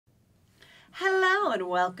and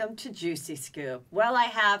welcome to Juicy Scoop. Well, I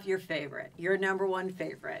have your favorite, your number one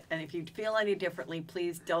favorite. And if you feel any differently,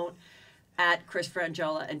 please don't at Chris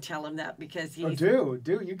Franjola and tell him that because he's... Oh,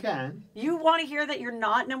 you can. You want to hear that you're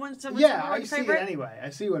not someone's yeah, I see favorite? it anyway.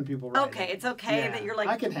 I see when people write Okay, it. it's okay that you're like...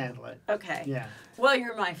 I can handle it. Okay. Yeah. Well,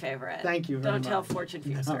 you're my favorite. Thank you very Don't much. tell fortune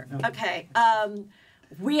fuser. No. Okay.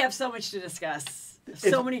 We have so much to discuss.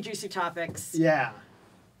 So many juicy topics. Yeah.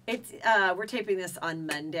 It's we're taping this on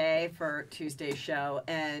Monday for Tuesday's show,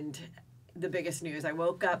 and the biggest news, I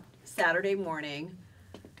woke up Saturday morning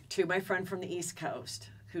to my friend from the East Coast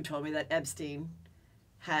who told me that Epstein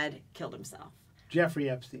had killed himself. Jeffrey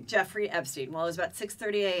Epstein. Jeffrey Epstein. Well, it was about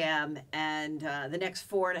 6:30 a.m. and the next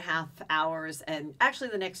 4.5 hours, and actually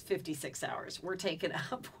the next 56 hours, were taken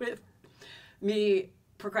up with me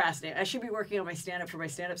procrastinating. I should be working on my stand-up for my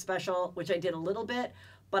stand-up special, which I did a little bit,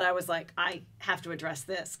 but I was like, I have to address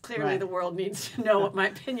this. Clearly, the world needs to know what my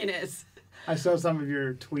opinion is. I saw some of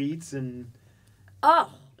your tweets and...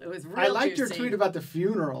 Oh, it was real I liked juicy. your tweet about the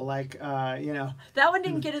funeral, like, you know. That one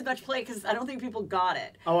didn't get as much play because I don't think people got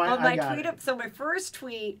it. Oh, I got tweet it. So my first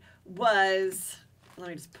tweet was, let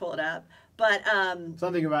me just pull it up. But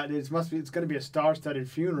something about it's going to be a star-studded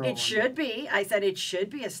funeral. It should be. I said it should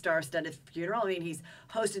be a star-studded funeral. I mean, he's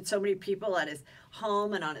hosted so many people at his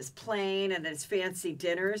home and on his plane and at his fancy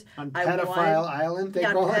dinners. On Pedophile Island, they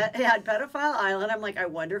call it? Yeah, on Pedophile Island. I'm like, I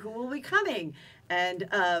wonder who will be coming.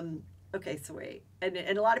 And, okay, so wait. And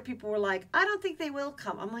a lot of people were like, I don't think they will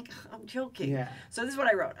come. I'm like, I'm joking. Yeah. So this is what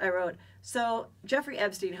I wrote. I wrote, so Jeffrey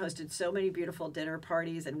Epstein hosted so many beautiful dinner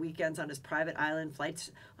parties and weekends on his private island,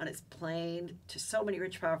 flights on his plane to so many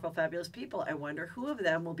rich, powerful, fabulous people. I wonder who of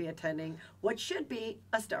them will be attending what should be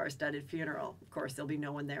a star-studded funeral. Of course, there'll be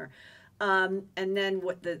no one there. And then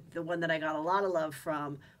what the one that I got a lot of love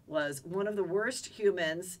from was one of the worst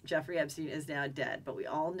humans, Jeffrey Epstein, is now dead. But we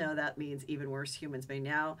all know that means even worse humans may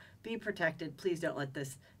now be protected. Please don't let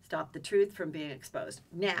this stop the truth from being exposed.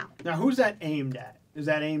 Now, who's that aimed at? Is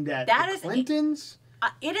that aimed at the Clintons?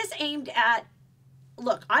 It is aimed at...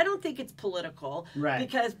 Look, I don't think it's political. Right.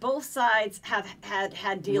 Because both sides have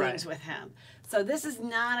had dealings with him. So this is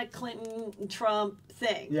not a Clinton-Trump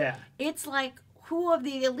thing. Yeah. It's like... Who of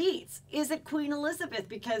the elites? Is it Queen Elizabeth?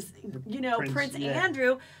 Because, you know, Prince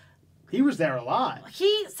Andrew... He was there alive.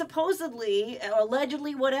 He supposedly,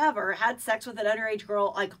 allegedly, whatever, had sex with an underage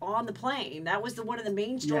girl, like, on the plane. That was one of the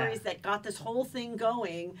main stories that got this whole thing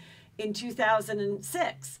going in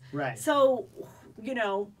 2006. Right. So, you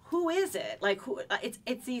know, who is it? Like, who?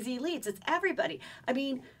 It's these elites. It's everybody. I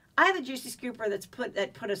mean, I have a Juicy Scooper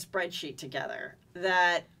that put a spreadsheet together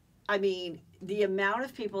that, I mean... The amount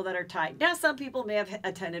of people that are tied. Now, some people may have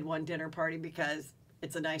attended one dinner party because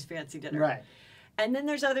it's a nice fancy dinner. Right. And then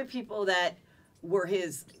there's other people that were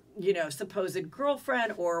his, you know, supposed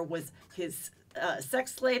girlfriend or was his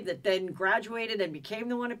sex slave that then graduated and became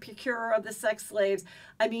the one procurer of the sex slaves.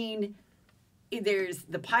 I mean, there's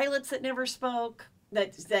the pilots that never spoke,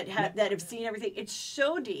 that have seen everything. It's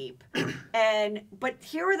so deep. But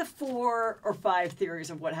here are the 4 or 5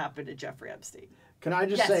 theories of what happened to Jeffrey Epstein. Can I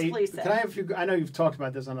just say, please say. Can I have a few, I know you've talked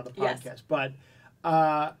about this on other podcasts, Yes. but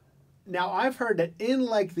now I've heard that in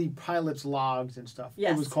like the pilot's logs and stuff,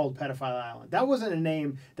 it was called Pedophile Island. That wasn't a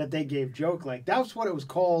name that they gave joke like. That was what it was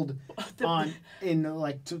called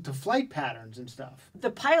to flight patterns and stuff.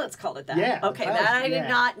 The pilots called it that. Yeah. Okay, that I did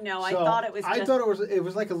not know. I thought it was just... I thought it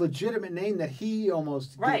was like a legitimate name that he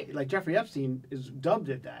almost did. Like Jeffrey Epstein is dubbed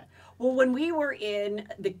it that. Well, when we were in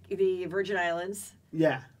the Virgin Islands...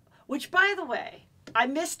 Yeah. Which, by the way...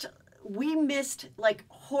 we missed like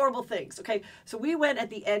horrible things. Okay, so we went at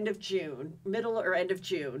the end of June, middle or end of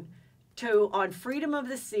June, on Freedom of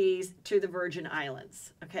the Seas to the Virgin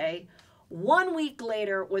Islands. Okay, 1 week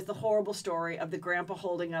later was the horrible story of the grandpa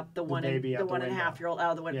holding up the 1.5-year-old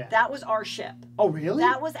out of the window. Yeah. That was our ship. Oh, really?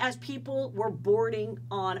 That was as people were boarding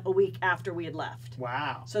on a week after we had left.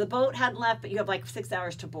 Wow. So the boat hadn't left, but you have like 6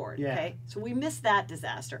 hours to board. Yeah. Okay, so we missed that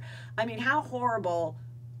disaster. I mean, how horrible.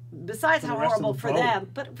 Besides how horrible for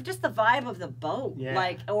them, but just the vibe of the boat. Yeah.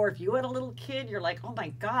 Like, or if you had a little kid, you're like, oh my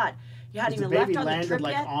God, you hadn't even left on the trip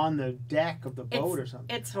like yet. On the deck of the boat or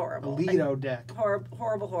something. It's horrible. The Lido deck.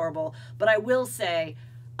 Horrible. But I will say,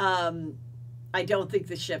 I don't think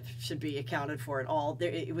the ship should be accounted for at all.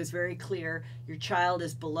 It was very clear. Your child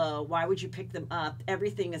is below. Why would you pick them up?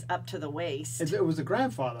 Everything is up to the waist. It was the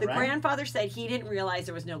grandfather, right? The grandfather said he didn't realize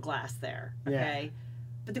there was no glass there. Okay. Yeah.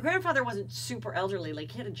 But the grandfather wasn't super elderly.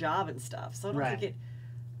 Like, he had a job and stuff. So I don't think it...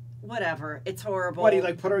 Whatever. It's horrible. What, he,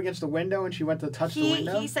 like, put her against the window and she went to touch the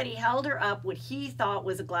window? He said he held her up what he thought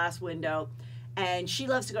was a glass window, and she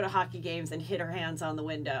loves to go to hockey games and hit her hands on the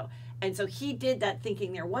window. And so he did that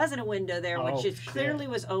thinking there wasn't a window there, which is clearly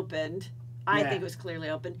was opened. I think it was clearly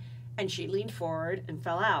open. And she leaned forward and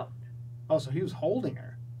fell out. Oh, so he was holding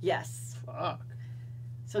her. Yes. Fuck.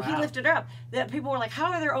 So he lifted her up. That people were like,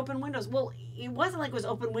 how are there open windows? Well, it wasn't like it was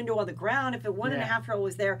open window on the ground. If a 1.5-year-old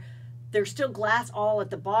was there, there's still glass all at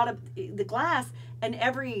the bottom, the glass, and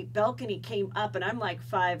every balcony came up, and I'm like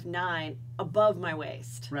 5'9", above my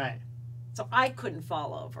waist. Right. So I couldn't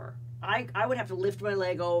fall over. I would have to lift my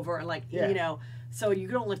leg over and you know, so you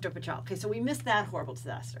don't lift up a child. Okay, so we missed that horrible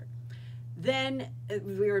disaster. Then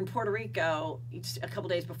we were in Puerto Rico a couple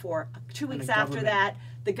days before. 2 weeks after that,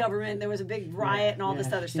 the government, there was a big riot and all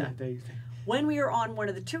this other stuff. When we were on one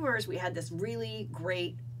of the tours, we had this really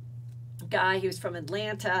great guy. He was from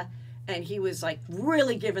Atlanta, and he was like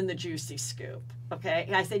really giving the juicy scoop. Okay,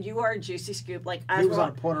 I said, "You are a juicy scoop." Like he was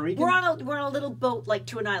on Puerto Rico. We're on a little boat, like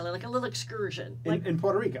to an island, like a little excursion. In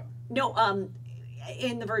Puerto Rico. No,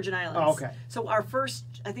 in the Virgin Islands. Oh, okay. So our first,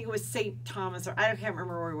 I think it was St. Thomas, or I can't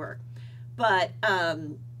remember where we were. But,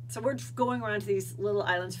 so we're going around to these little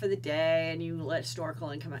islands for the day, and you let snorkel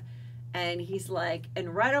and come on. And he's like,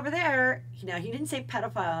 and right over there, now he didn't say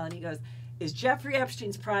pedophile, and he goes, is Jeffrey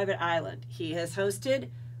Epstein's private island. He has hosted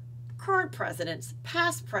current presidents,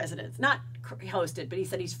 past presidents, not hosted, but he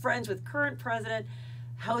said he's friends with current president,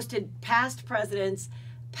 hosted past presidents,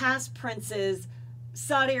 past princes,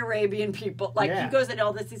 Saudi Arabian people. Like, he goes into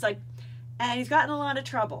all this, he's like, and he's gotten in a lot of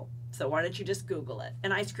trouble. So why don't you just Google it?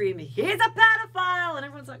 And I scream, he's a pedophile! And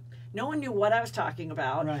everyone's like, no one knew what I was talking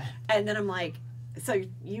about. Right. And then I'm like, so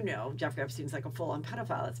you know, Jeffrey Epstein's like a full-on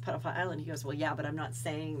pedophile. It's Pedophile Island. He goes, well, yeah, but I'm not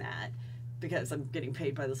saying that because I'm getting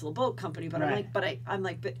paid by this little boat company. But I'm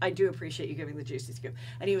like, but I do appreciate you giving the juicy scoop.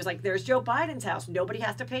 And he was like, there's Joe Biden's house. Nobody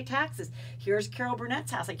has to pay taxes. Here's Carol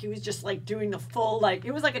Burnett's house. Like, he was just like doing the full, like,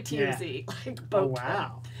 it was like a TMZ like boat. Oh,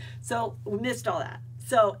 wow. Trip. So we missed all that.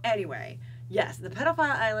 So anyway. Yes, the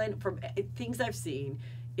pedophile island, from things I've seen,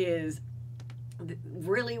 is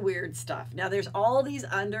really weird stuff. Now, there's all these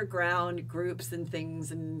underground groups and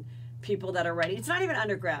things and people that are writing. It's not even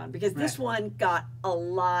underground, because this one got a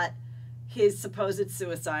lot, his supposed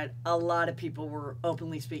suicide, a lot of people were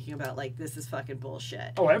openly speaking about, like, this is fucking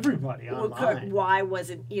bullshit. Oh, everybody online. Why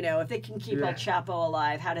wasn't, you know, if they can keep El Chapo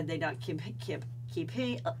alive, how did they not keep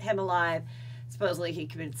him alive? Supposedly he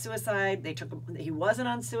committed suicide. They took him. He wasn't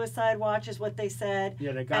on suicide watch, is what they said.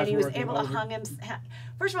 Yeah, the guys and he was able to hung him.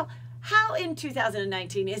 First of all, how in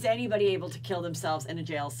 2019 is anybody able to kill themselves in a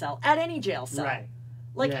jail cell, at any jail cell? Right.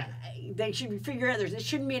 Like, they should figure out there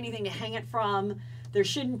shouldn't be anything to hang it from. There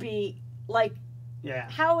shouldn't be, like,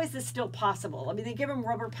 how is this still possible? I mean, they give him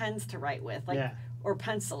rubber pens to write with, like, or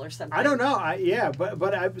pencil or something. I don't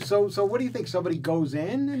know. So what do you think? Somebody goes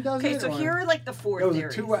in and does it? Okay, so here are like the four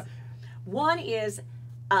theories. One is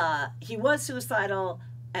he was suicidal,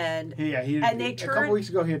 and they turned, a couple weeks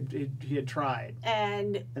ago he had tried,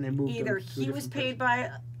 and they moved either he was paid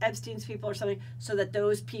by Epstein's people or something, so that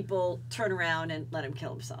those people turn around and let him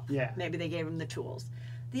kill himself. Yeah, maybe they gave him the tools.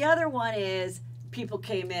 The other one is people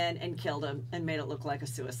came in and killed him and made it look like a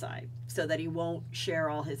suicide, so that he won't share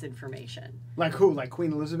all his information. Like who? Like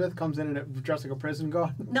Queen Elizabeth comes in and dressed like a prison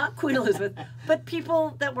guard? Not Queen Elizabeth, but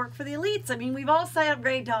people that work for the elites. I mean, we've all cited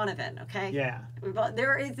Ray Donovan, okay? Yeah.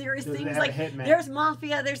 There is things like, there's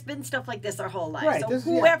mafia, there's been stuff like this our whole life. Right, so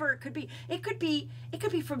whoever it could be. It could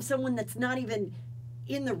be from someone that's not even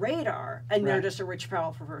in the radar, and they're just a rich,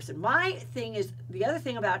 powerful person. My thing is, the other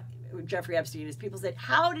thing about Jeffrey Epstein is people said,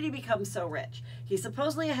 how did he become so rich? He's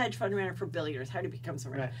supposedly a hedge fund manager for billionaires. How did he become so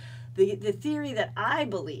rich? Right. The theory that I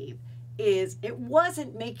believe is it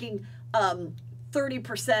wasn't making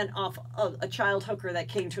 30% off a child hooker that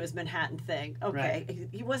came to his Manhattan thing. Okay, right.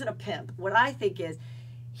 He wasn't a pimp. What I think is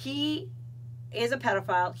he is a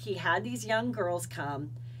pedophile. He had these young girls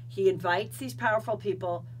come. He invites these powerful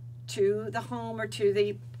people to the home or to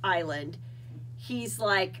the island. He's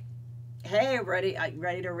like, hey, ready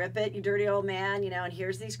to rip it, you dirty old man, you know, and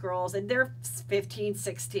here's these girls, and they're 15,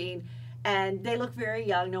 16, and they look very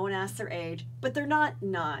young. No one asks their age, but they're not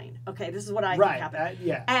 9. Okay, this is what I think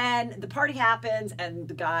happened. And the party happens, and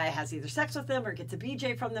the guy has either sex with them or gets a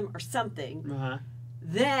BJ from them or something.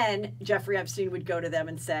 Then Jeffrey Epstein would go to them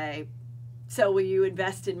and say, so will you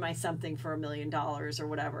invest in my something for $1 million or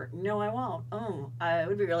whatever? No, I won't. Oh, it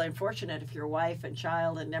would be really unfortunate if your wife and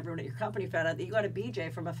child and everyone at your company found out that you got a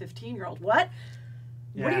BJ from a 15-year-old. What?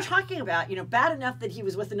 Yeah. What are you talking about? You know, bad enough that he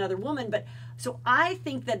was with another woman, but so I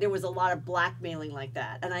think that there was a lot of blackmailing like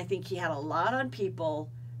that, and I think he had a lot on people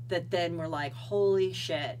that then were like, holy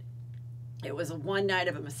shit, it was a one night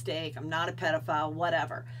of a mistake. I'm not a pedophile,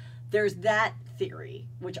 whatever. There's that theory,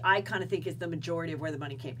 which I kind of think is the majority of where the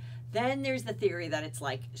money came. Then there's the theory that it's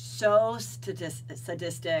like so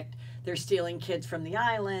sadistic. They're stealing kids from the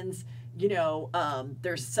islands. You know,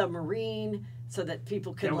 there's submarine so that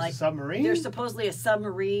people can like. Submarine? There's supposedly a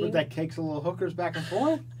submarine. With that kicks the little hookers back and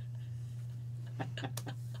forth?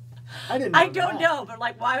 I didn't know I don't know, but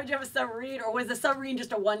like, why would you have a submarine? Or was the submarine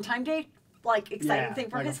just a one-time date? Like exciting thing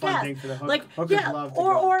for like his a fun guests, thing for the like love to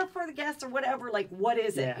or for the guests or whatever. Like, what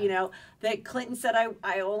is it? Yeah. You know, that Clinton said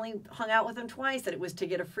I only hung out with him twice. That it was to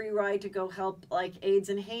get a free ride to go help like AIDS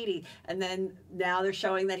in Haiti, and then now they're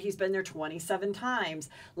showing that he's been there 27 times.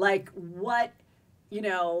 Like, what? You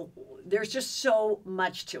know, there's just so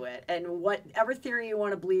much to it, and whatever theory you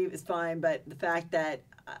want to believe is fine. But the fact that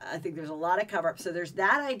I think there's a lot of cover up. So there's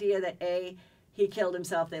that idea that A, he killed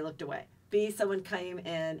himself. They looked away. B, someone came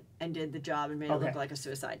in and did the job and made it look like a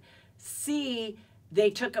suicide. C, they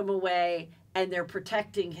took him away and they're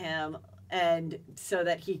protecting him and so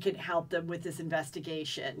that he can help them with this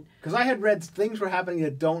investigation. Because I had read things were happening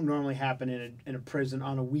that don't normally happen in a prison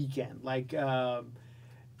on a weekend. Like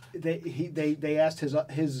they asked his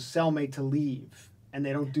cellmate to leave, and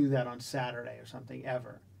they don't do that on Saturday or something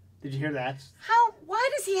ever. Did you hear that? Why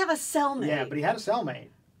does he have a cellmate? Yeah, but he had a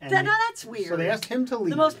cellmate. That's weird. So they asked him to leave.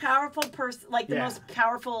 The most powerful person, like the most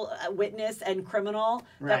powerful witness and criminal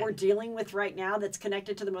that we're dealing with right now that's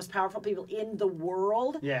connected to the most powerful people in the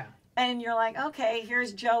world. Yeah. And you're like, okay,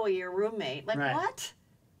 here's Joey, your roommate. Like, what?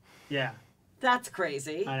 Yeah. That's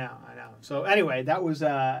crazy. I know. So anyway, that was,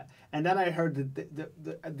 and then I heard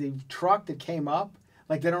that the truck that came up,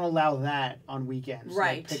 like they don't allow that on weekends.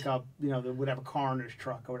 Right. They pick up, you know, the whatever coroner's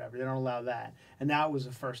truck or whatever. They don't allow that. And that was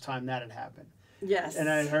the first time that had happened. Yes. And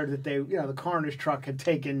I heard that the coroner's truck had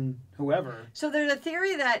taken whoever. So there's a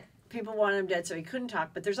theory that people wanted him dead so he couldn't talk,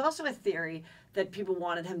 but there's also a theory that people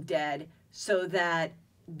wanted him dead so that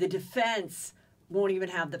the defense won't even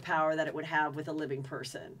have the power that it would have with a living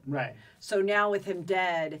person. Right. So now with him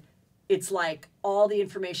dead, it's like all the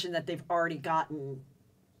information that they've already gotten,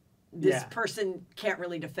 this person can't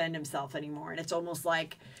really defend himself anymore. And it's almost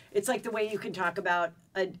like, it's like the way you can talk about,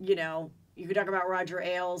 you could talk about Roger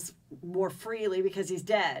Ailes more freely because he's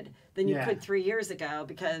dead than you could 3 years ago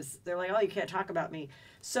because they're like, oh, you can't talk about me.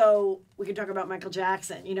 So we can talk about Michael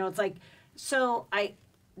Jackson. You know, it's like, so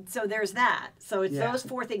there's that. So it's those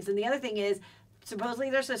four things. And the other thing is, supposedly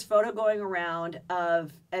there's this photo going around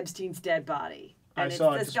of Epstein's dead body. And it's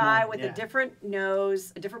this guy with a different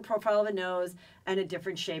nose, a different profile of a nose, and a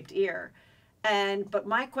different shaped ear. But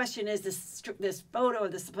my question is, this photo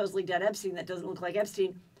of the supposedly dead Epstein that doesn't look like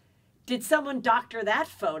Epstein, did someone doctor that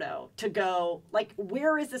photo to go, like,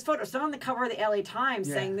 where is this photo? It's not on the cover of the LA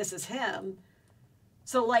Times saying this is him.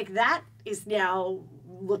 So, like, that is now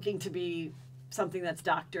looking to be something that's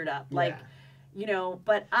doctored up. Like, you know,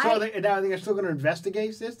 but So now I think they're still going to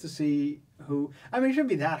investigate this to see who... I mean, it shouldn't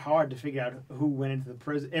be that hard to figure out who went into the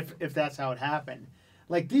prison, if that's how it happened.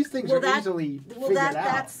 Like, these things are easily figured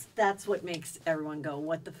out. That's what makes everyone go,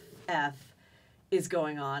 what the F is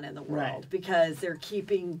going on in the world? Right. Because they're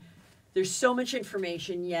keeping... There's so much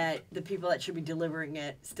information, yet the people that should be delivering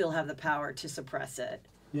it still have the power to suppress it.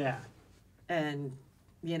 Yeah. And,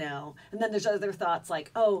 you know, and then there's other thoughts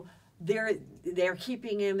like, oh, they're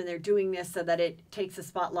keeping him and they're doing this so that it takes the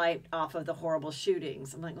spotlight off of the horrible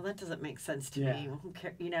shootings. I'm like, well, that doesn't make sense to me. Who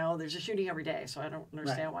cares? You know, there's a shooting every day, so I don't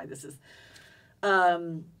understand why this is.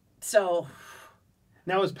 So.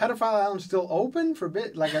 Now, is Pedophile Island still open for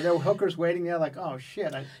bit? Like, are there hookers waiting there? Like, oh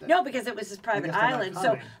shit! No, because it was his private island.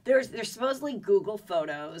 So there's supposedly Google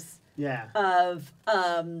photos. Of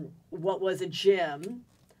what was a gym,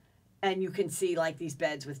 and you can see like these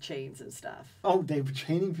beds with chains and stuff. Oh, they were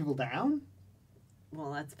chaining people down?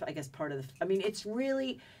 Well, that's I guess part of the. I mean, it's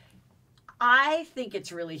really. I think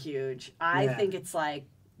it's really huge. I think it's like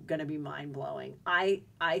going to be mind blowing. I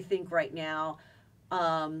think right now.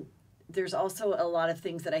 There's also a lot of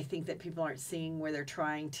things that I think that people aren't seeing where they're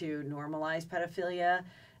trying to normalize pedophilia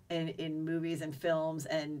in movies and films.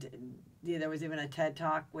 And there was even a TED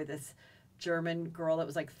Talk with this German girl that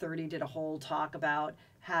was like 30, did a whole talk about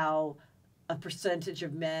how a percentage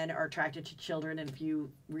of men are attracted to children. And if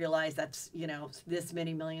you realize that's, you know, this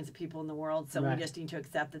many millions of people in the world, so we just need to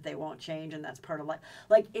accept that they won't change. And that's part of life.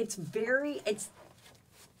 Like, it's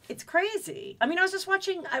crazy. I mean, I was just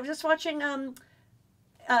watching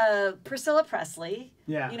Priscilla Presley,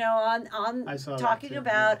 you know, on talking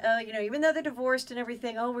about, you know, even though they're divorced and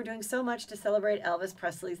everything, we're doing so much to celebrate Elvis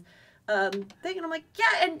Presley's thing. And I'm like,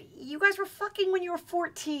 and you guys were fucking when you were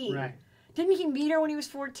 14. Right. Didn't he meet her when he was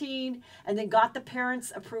 14 and then got the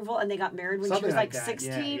parents' approval and they got married when she was like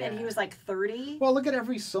 16 and he was like 30? Well, look at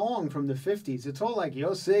every song from the 50s. It's all like,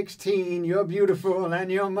 you're 16, you're beautiful,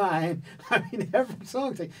 and you're mine. I mean, every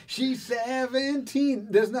song's like, she's 17.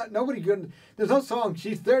 There's no song,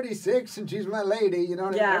 she's 36 and she's my lady. You know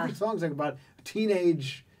what I mean? Every song's like about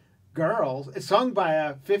teenage girls. It's sung by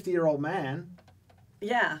a 50-year-old man.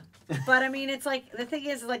 Yeah. But I mean, it's like, the thing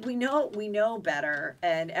is, like, we know better,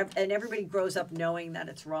 and everybody grows up knowing that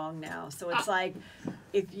it's wrong now. So it's like,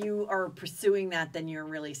 if you are pursuing that, then you're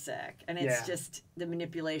really sick, and it's just the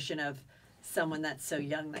manipulation of someone that's so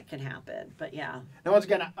young that can happen. But yeah. Now once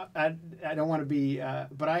again, I don't want to be,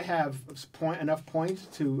 but I have enough points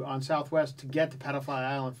on Southwest to get to Pedophile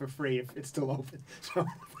Island for free if it's still open. So.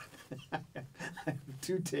 I have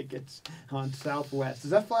 2 tickets on Southwest.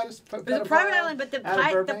 Does that fly to It's a private island, but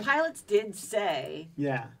the pilots did say,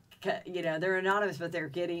 you know, they're anonymous, but they're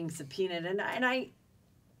getting subpoenaed, and I,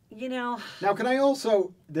 you know. Now, can I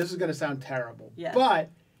also? This is going to sound terrible, but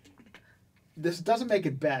this doesn't make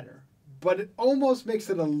it better. But it almost makes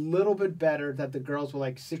it a little bit better that the girls were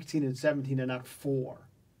like 16 and 17 and not 4.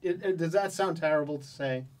 Does that sound terrible to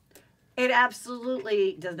say? It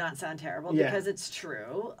absolutely does not sound terrible because it's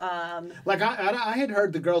true. Like I had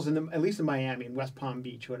heard the girls at least in Miami, in West Palm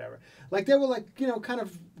Beach, whatever. Like they were like, you know, kind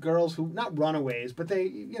of girls who, not runaways, but they,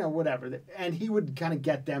 you know, whatever. And he would kind of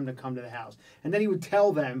get them to come to the house. And then he would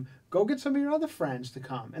tell them, go get some of your other friends to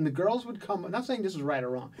come. And the girls would come. I'm not saying this is right or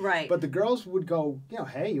wrong. Right. But the girls would go, you know,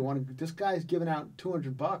 hey, this guy's giving out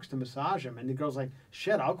 $200 to massage him. And the girl's like,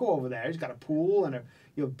 shit, I'll go over there. He's got a pool and a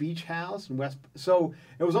beach house and so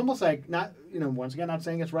it was almost like, not, you know, once again, not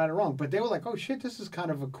saying it's right or wrong, but they were like, oh shit, this is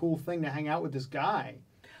kind of a cool thing to hang out with this guy.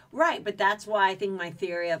 Right, but that's why I think my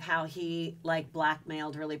theory of how he like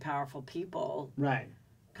blackmailed really powerful people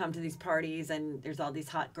come to these parties, and there's all these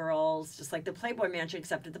hot girls, just like the Playboy Mansion,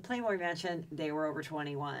 except at the Playboy Mansion they were over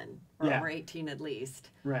 21 or over 18 at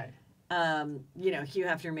least. Right. You know, Hugh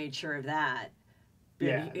Hefner made sure of that.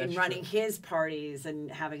 In running his parties and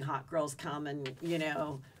having hot girls come, and you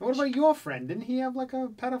know. What about your friend? Didn't he have like a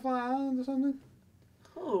pedophile island or something?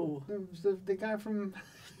 Who? The guy from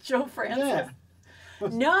Joe Francis. Yeah.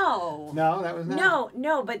 No, that was not.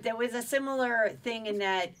 No, but there was a similar thing in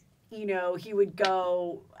that, you know, he would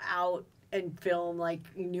go out and film like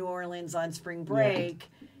New Orleans on spring break.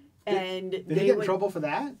 And did he get in trouble for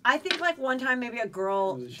that? I think like one time maybe a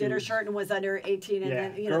girl did her shirt and was under 18, and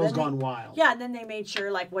then, you know, girls gone wild. Yeah, and then they made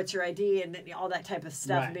sure, like, what's your ID and all that type of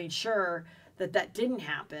stuff, and made sure that didn't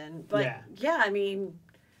happen. But I mean,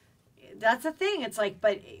 that's the thing. It's like,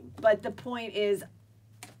 but the point is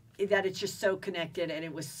that it's just so connected, and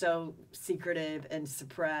it was so secretive and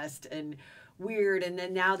suppressed and weird. And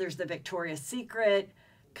then now there's the Victoria's Secret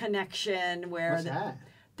connection where what's that?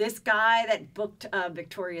 This guy that booked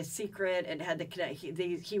Victoria's Secret and had the connect,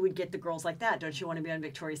 he would get the girls like that. Don't you want to be on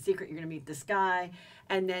Victoria's Secret? You're going to meet this guy.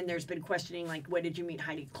 And then there's been questioning, like, when did you meet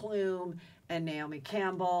Heidi Klum and Naomi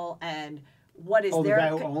Campbell? And what is their... the guy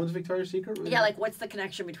who owns Victoria's Secret? Yeah, like, what's the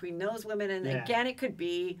connection between those women? And again, it could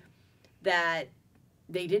be that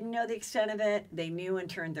they didn't know the extent of it. They knew and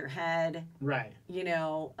turned their head. Right. You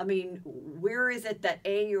know, I mean, where is it that,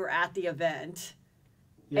 A, you were at the event...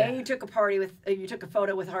 You took a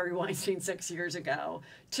photo with Harvey Weinstein 6 years ago.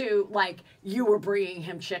 2, like, you were bringing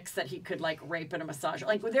him chicks that he could, like, rape in a massage.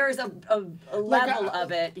 Like, there is a level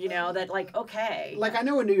of it, you know, that, like, okay. Like, I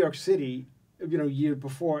know in New York City, you know, year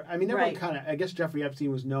before, I mean, everyone kind of, I guess Jeffrey Epstein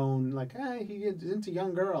was known, like, hey, he gets into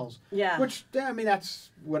young girls. Yeah. Which, I mean,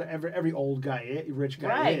 that's what every old guy, rich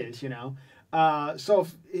guy is, you know. So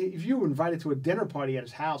if you were invited to a dinner party at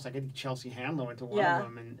his house, like I think Chelsea Handler went to one of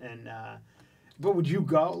them, and but would you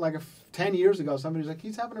go? Like 10 years ago, somebody's like,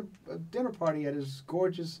 he's having a dinner party at his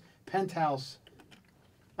gorgeous penthouse.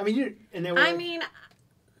 I mean, I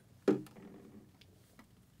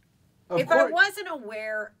wasn't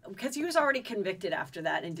aware, because he was already convicted after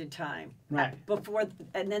that and did time. Right.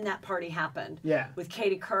 And then that party happened. Yeah. With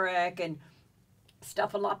Katie Couric and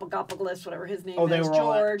Stephanopoulos, whatever his name is,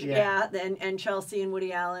 George, and Chelsea and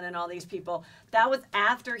Woody Allen and all these people. That was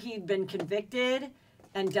after he'd been convicted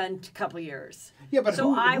and done a couple years. Yeah, but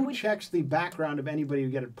so who checks the background of anybody who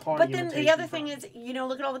get a party? But then the other thing is, you know,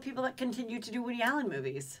 look at all the people that continue to do Woody Allen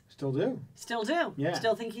movies. Still do. Still do. Yeah.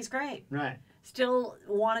 Still think he's great. Right. Still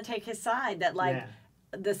want to take his side. That, like,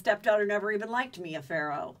 the stepdaughter never even liked Mia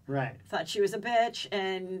Farrow. Right. Thought she was a bitch,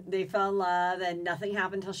 and they fell in love, and nothing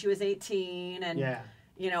happened until she was 18, and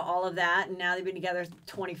you know, all of that, and now they've been together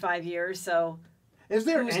 25 years. So. Is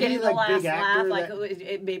there any like big actor laugh?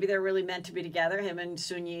 Like maybe they're really meant to be together, him and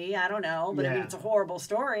Sun Yi. I don't know, but I mean, it's a horrible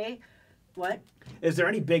story. What? Is there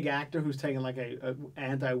any big actor who's taken like a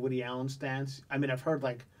anti-Woody Allen stance? I mean, I've heard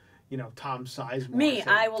like, you know, Tom Sizemore. Me,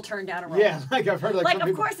 I will turn down a role. Yeah, like I've heard like some of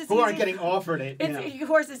people course it's who easy. aren't getting offered it. Of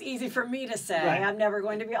course, it's easy for me to say Right. I'm never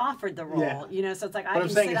going to be offered the role. Yeah. You know, so it's like But I I'm can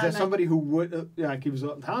saying, sit is on there somebody who would, like he was,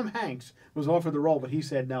 Tom Hanks was offered the role, but he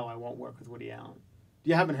said, no, I won't work with Woody Allen.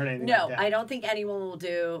 You haven't heard anything No, like that? I don't think anyone will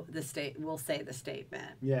will say the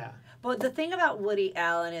statement. Yeah. But the thing about Woody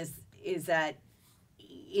Allen is that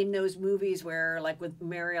in those movies where, like with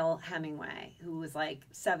Mariel Hemingway, who was like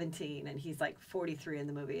 17 and he's like 43 in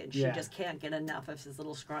the movie, and she just can't get enough of his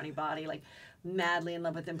little scrawny body, like madly in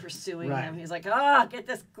love with him, pursuing him. He's like, get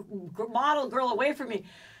this model girl away from me.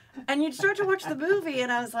 And you'd start to watch the movie,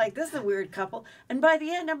 and I was like, this is a weird couple. And by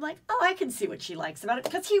the end, I'm like, I can see what she likes about it,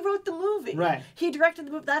 because he wrote the movie. Right. He directed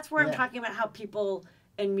the movie. That's where I'm talking about how people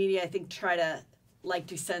in media, I think, try to like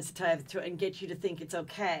desensitize to and get you to think it's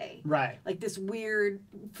okay. Right. Like this weird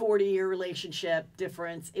 40-year relationship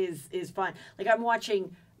difference is fine. Like I'm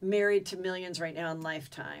watching Married to Millions right now on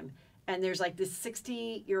Lifetime, and there's like this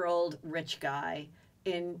 60-year-old rich guy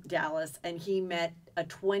in Dallas, and he met a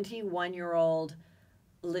 21-year-old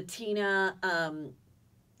Latina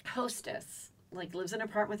hostess, like lives in an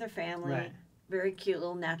apartment with her family, very cute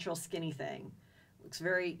little natural skinny thing, looks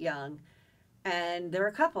very young, and they're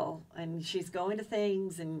a couple, and she's going to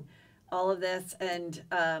things and all of this, and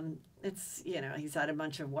it's, you know, he's had a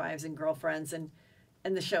bunch of wives and girlfriends, and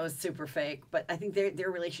the show is super fake, but I think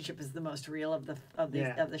their relationship is the most real of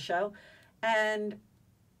the show, and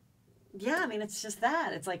yeah, I mean, it's just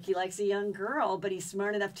that it's like he likes a young girl, but he's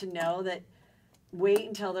smart enough to know that wait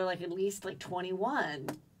until they're like at least like 21.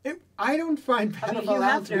 I don't find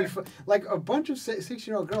pedophile to be like a bunch of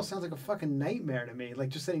 6-year-old girls sounds like a fucking nightmare to me. Like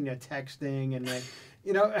just sitting there texting and like,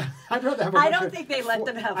 you know, I'd rather have. I don't think they let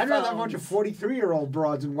them have. I'd rather have a bunch of 43-year-old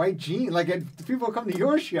broads in white jeans. Like the people who come to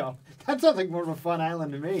your show. That sounds like more of a fun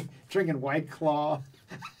island to me. Drinking White Claw.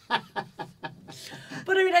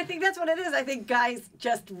 But I mean, I think that's what it is. I think guys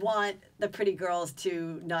just want the pretty girls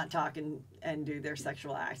to not talk and do their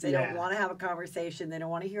sexual acts. They don't want to have a conversation. They don't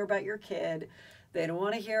want to hear about your kid. They don't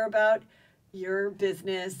want to hear about your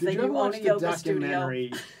business. Did you ever watch the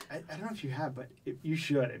documentary? I don't know if you have, but you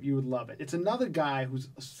should. You would love it. It's another guy who's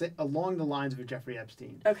along the lines of Jeffrey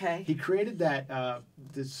Epstein. Okay. He created that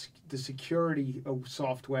the security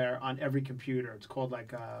software on every computer. It's called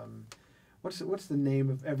like what's the name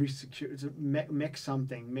of every security? It's a Mick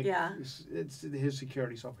something. Mick, yeah. It's his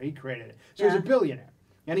security software. He created it. So he's a billionaire,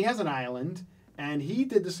 and he has an island. And he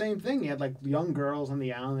did the same thing. He had like young girls on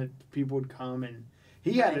the island that people would come, and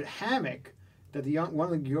he had a hammock that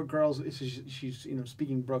one of the girls, she's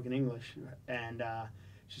speaking broken English, and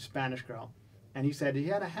she's a Spanish girl, and he said he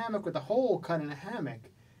had a hammock with a hole cut in a hammock,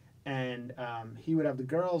 and he would have the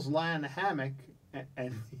girls lie on the hammock,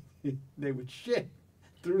 and they would shit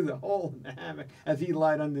through the hole in the hammock as he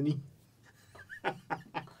lied underneath.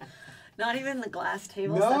 Not even the glass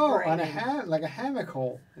table. No, separating. On like a hammock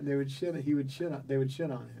hole, and they would shit. They would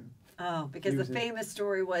shit on him. Oh, because the famous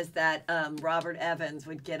story was that Robert Evans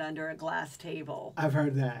would get under a glass table. I've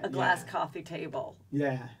heard that. A glass coffee table.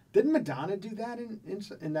 Yeah. Didn't Madonna do that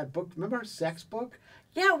in that book? Remember her sex book?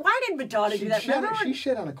 Yeah, why did Madonna do that? She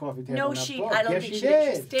shit on a coffee table. No, I don't think she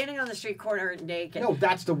did. She's standing on the street corner naked. No,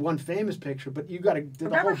 that's the one famous picture, but you got to do the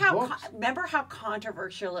remember whole book. Remember how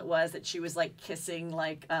controversial it was that she was like kissing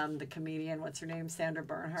like the comedian, what's her name, Sandra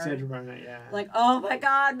Bernhard? Sandra Bernhard, yeah. Like, oh my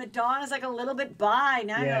God, Madonna's like a little bit bi.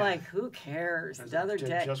 Now you're like, who cares? The other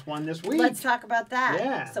day. Just one this week. Let's talk about that.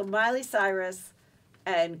 Yeah. So Miley Cyrus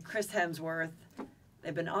and Chris Hemsworth.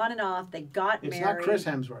 They've been on and off. They got married. It's not Chris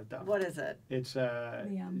Hemsworth, though. What is it? It's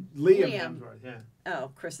Liam Hemsworth, yeah. Oh,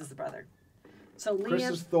 Chris is the brother. So Liam... Chris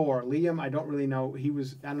is Thor. Liam, I don't really know. I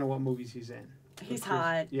don't know what movies he's in. He's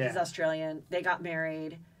hot. Yeah. He's Australian. They got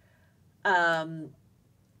married in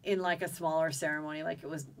like a smaller ceremony. Like it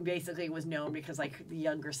was known because like the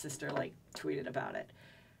younger sister like tweeted about it.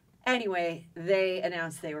 Anyway, they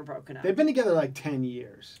announced they were broken up. They've been together like 10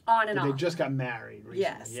 years. On and off. They just got married recently.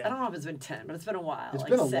 Yes. Yeah. I don't know if it's been 10, but it's been a while. It's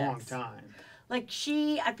been a long time. Like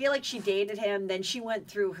I feel like she dated him, then she went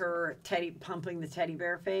through her pumping the teddy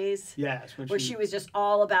bear phase. Yes. Where she was just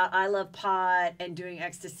all about I love pot and doing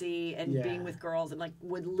ecstasy and being with girls and like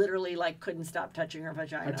would literally like couldn't stop touching her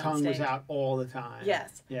vagina. Her tongue was out all the time.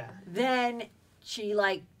 Yes. Yeah. Then she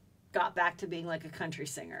like got back to being like a country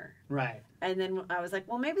singer. Right. And then I was like,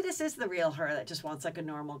 well, maybe this is the real her that just wants like a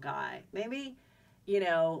normal guy. Maybe,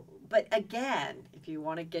 but again, if you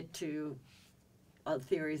want to get to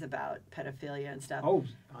theories about pedophilia and stuff. Oh,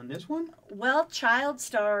 on this one? Well, child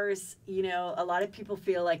stars, a lot of people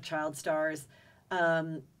feel like child stars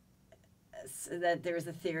that there's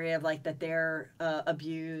a theory of like that they're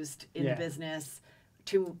abused in business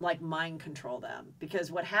to like mind control them,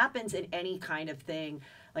 because what happens in any kind of thing,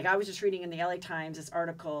 like I was just reading in the LA Times this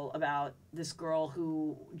article about this girl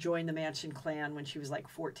who joined the Manson clan when she was like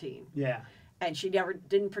 14. Yeah. And she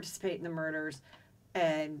didn't participate in the murders,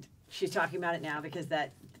 and she's talking about it now because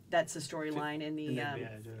that's the storyline in the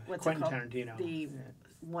what's Quentin it called? Tarantino. The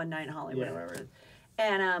One Night in Hollywood or whatever it is.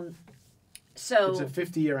 And so it's a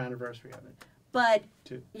 50-year anniversary of it. But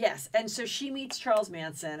yes, and so she meets Charles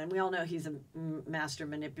Manson, and we all know he's a master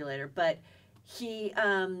manipulator, but he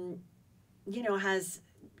has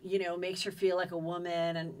makes her feel like a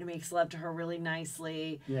woman and makes love to her really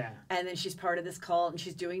nicely. Yeah. And then she's part of this cult and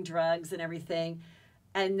she's doing drugs and everything.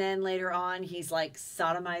 And then later on, he's like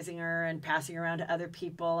sodomizing her and passing her around to other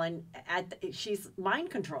people. And she's mind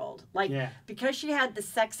controlled. Like, because she had the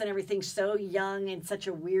sex and everything so young in such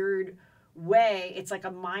a weird way, it's like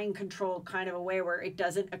a mind control kind of a way where it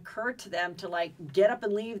doesn't occur to them to like get up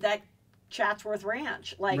and leave that Chatsworth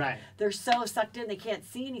Ranch. Like they're so sucked in they can't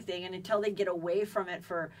see anything, and until they get away from it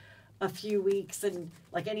for a few weeks, and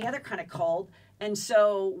like any other kind of cult. And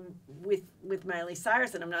so with Miley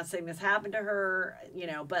Cyrus, and I'm not saying this happened to her,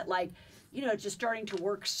 but like, just starting to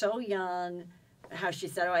work so young, how she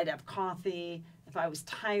said, I'd have coffee if I was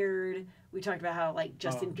tired. We talked about how like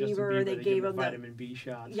Justin Bieber, they gave him the vitamin B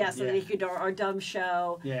shots. So that he could do our dumb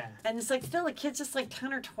show. Yeah. And it's like, still, the kid's just like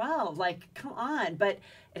 10 or 12. Like, come on. But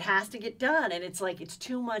it has to get done. And it's like, it's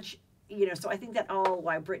too much, So I think that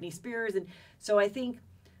why Britney Spears. And so I think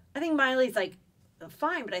Miley's like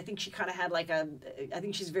fine, but I think she kind of had like I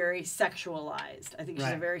think she's very sexualized. I think she's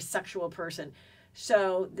a very sexual person.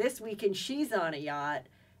 So this weekend she's on a yacht.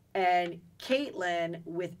 And Caitlyn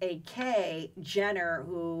with a K, Jenner,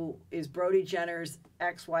 who is Brody Jenner's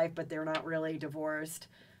ex-wife, but they're not really divorced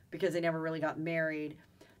because they never really got married.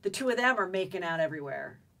 The two of them are making out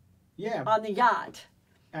everywhere. Yeah. On the yacht.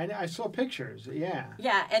 I saw pictures. Yeah.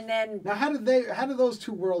 Yeah, and then now how do those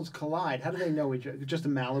two worlds collide? How do they know each other? Just a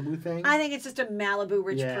Malibu thing? I think it's just a Malibu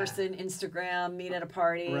rich person Instagram, meet at a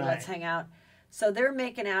party, let's hang out. So they're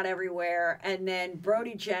making out everywhere, and then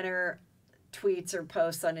Brody Jenner tweets or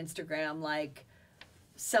posts on Instagram like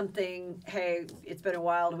something, hey, it's been a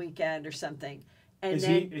wild weekend or something. And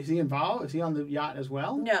is he involved? Is he on the yacht as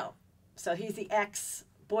well? No. So he's the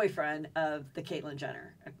ex-boyfriend of the Caitlyn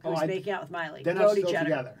Jenner, who's making out with Miley. They're Brody not still Jenner.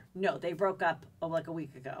 Together. No, they broke up like a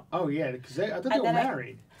week ago. Oh yeah, because I thought they were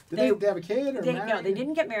married. Did they have a kid or married? No, they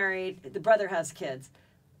didn't get married. The brother has kids.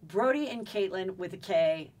 Brody and Caitlyn with a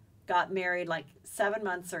K got married like 7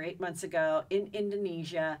 months or 8 months ago in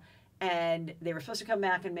Indonesia. And they were supposed to come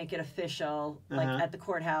back and make it official, like at the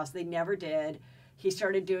courthouse. They never did. He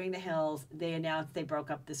started doing the Hills. They announced they broke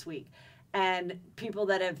up this week. And people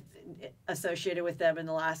that have associated with them in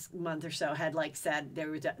the last month or so had like said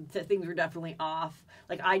things were definitely off.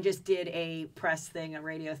 Like I just did a press thing, a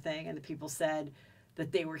radio thing, and the people said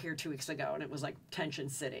that they were here 2 weeks ago, and it was like Tension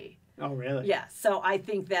City. Oh, really? Yeah. So I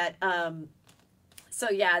think that... So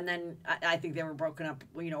yeah, and then I think they were broken up,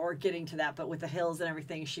 or getting to that. But with the Hills and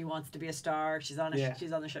everything, she wants to be a star. She's on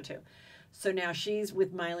she's on the show too. So now she's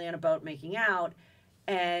with Miley on a boat making out,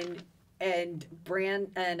 and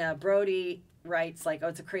Brody writes like, oh,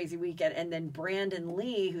 it's a crazy weekend. And then Brandon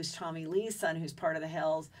Lee, who's Tommy Lee's son, who's part of the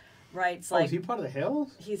Hills, writes like, is he part of the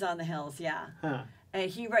Hills? He's on the Hills, yeah. Huh. And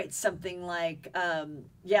he writes something like, why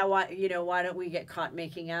don't we get caught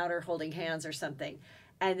making out or holding hands or something?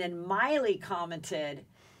 And then Miley commented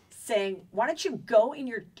saying, why don't you go in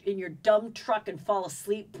your dumb truck and fall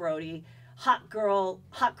asleep, Brody? Hot girl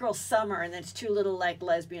summer. And then it's two little like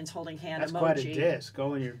lesbians holding hand That's emoji. Quite a diss.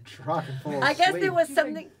 Go in your truck and fall asleep. I guess there was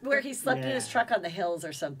something where he slept in his truck on the Hills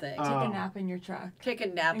or something. Take a nap in your truck. Take a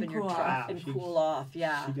nap in your truck and cool off.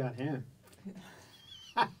 Yeah. She got him.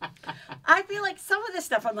 I feel like some of this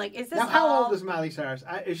stuff, I'm like, is this now, how old is Miley Cyrus?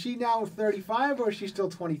 Is she now 35 or is she still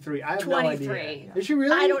 23? I have 23. no idea. Is she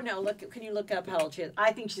really? I don't know. Can you look up how old she is?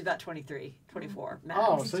 I think she's about 23, 24. Max.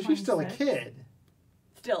 Oh, so she's still a kid.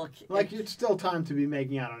 Still a kid. Like, it's still time to be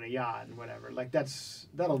making out on a yacht and whatever. Like,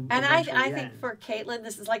 that'll And I end. think for Caitlyn,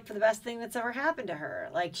 this is like for the best thing that's ever happened to her.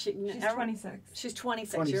 Like, she's 26. She's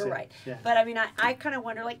 26, you're right. Yeah. But I mean, I kind of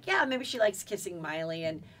wonder, like, yeah, maybe she likes kissing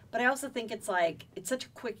Miley, but I also think it's like, it's such a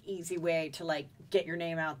quick, easy way to like get your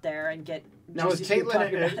name out there and get. Now is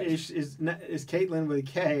Caitlyn is Caitlyn with a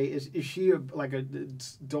K? Is she like a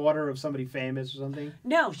daughter of somebody famous or something?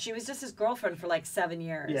 No, she was just his girlfriend for like 7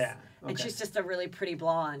 years. Yeah, okay. And she's just a really pretty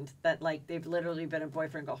blonde that like they've literally been a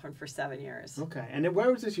boyfriend girlfriend for 7 years. Okay, and then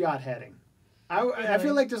where was this yacht heading? I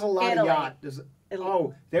feel like there's a lot of yacht.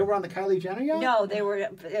 Oh, they were on the Kylie Jenner yacht? No,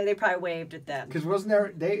 they probably waved at them. Because wasn't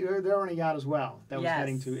there, they're on a yacht as well that was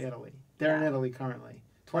heading to Italy. They're in Italy currently.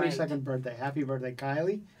 22nd birthday. Happy birthday,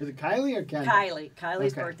 Kylie. Is it Kylie or Kendall?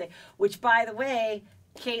 Kylie's birthday. Which, by the way,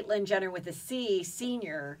 Caitlyn Jenner with a C,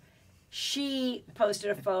 senior, she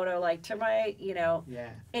posted a photo like to my,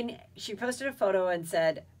 and she posted a photo and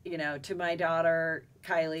said, to my daughter,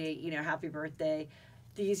 Kylie, happy birthday.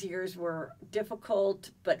 These years were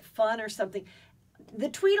difficult but fun or something. The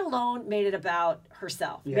tweet alone made it about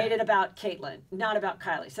herself, made it about Caitlyn, not about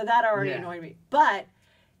Kylie. So that already annoyed me. But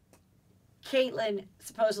Caitlyn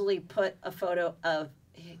supposedly put a photo of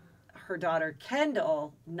her daughter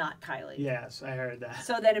Kendall, not Kylie. Yes, I heard that.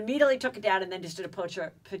 So then immediately took it down and then just did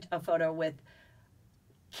a photo with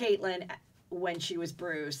Caitlyn when she was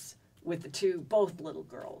Bruce with both little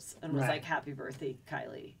girls and was like, happy birthday,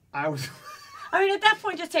 Kylie. I mean, at that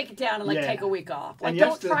point, just take it down and take a week off. Like,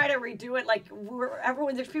 don't try to redo it. Like,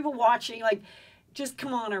 there's people watching. Like, just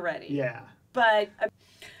come on already. Yeah. But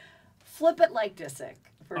flip it like Disick.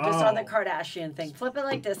 We're just on the Kardashian thing. Flip it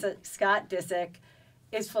like Disick. Scott Disick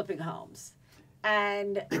is flipping homes.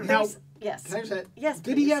 And now, yes. Can I say, yes,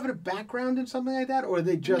 did he have a background in something like that? Or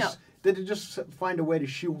did they just find a way to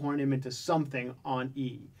shoehorn him into something on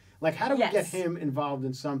E? Like, how do we get him involved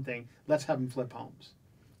in something? Let's have him flip homes.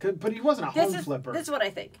 But he wasn't a home flipper. This is what I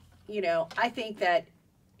think. I think that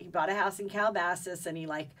he bought a house in Calabasas and he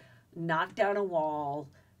knocked down a wall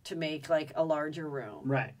to make a larger room.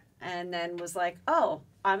 Right. And then was like, oh,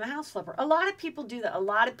 I'm a house flipper. A lot of people do that. A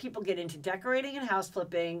lot of people get into decorating and house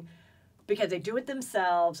flipping because they do it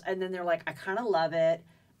themselves and then they're like, I kind of love it.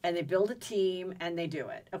 And they build a team and they do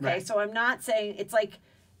it. Okay. Right. So I'm not saying it's like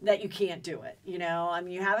that you can't do it. I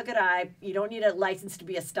mean, you have a good eye. You don't need a license to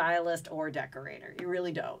be a stylist or a decorator. You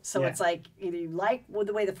really don't. So it's like either you like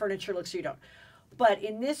the way the furniture looks or you don't. But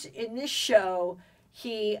in this show,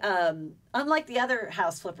 he, unlike the other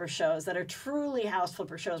house flipper shows that are truly house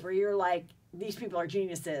flipper shows where you're like, these people are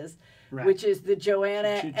geniuses, which is the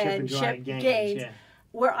Joanna and Chip Gaines. Yeah.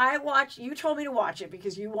 Where I watch, you told me to watch it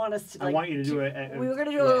because you want us to. I want you to do it. We were going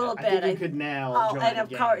to do a little bit. I think you could nail. Joanna and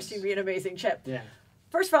of course, you'd be an amazing Chip. Yeah.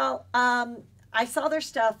 First of all, I saw their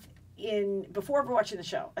stuff before watching the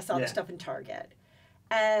show. I saw their stuff in Target.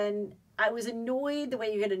 And I was annoyed the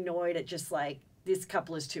way you get annoyed at just this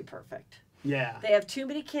couple is too perfect. Yeah. They have too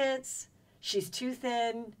many kids. She's too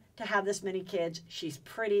thin to have this many kids. She's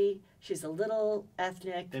pretty. She's a little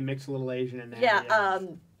ethnic. They mix a little Asian in there. Yeah.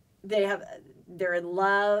 They're in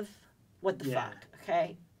love. What the fuck?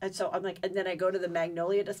 Okay. And so I'm like, and then I go to the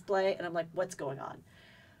Magnolia display and I'm like, what's going on?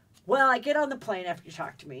 Well, I get on the plane after you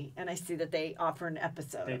talk to me, and I see that they offer an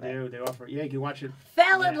episode of it. They do. They offer. Yeah, you can watch it.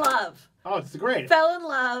 Fell in love. Oh, it's great. Fell in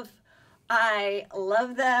love. I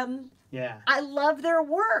love them. Yeah. I love their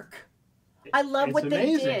work. I love what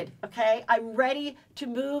they did. Okay? I'm ready to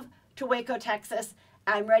move to Waco, Texas.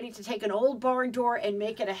 I'm ready to take an old barn door and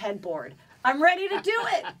make it a headboard. I'm ready to do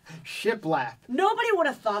it. Shiplap. Nobody would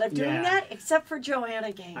have thought of doing that except for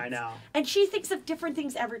Joanna Gaines. I know. And she thinks of different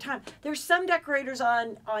things every time. There's some decorators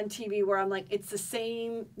on TV where I'm like, it's the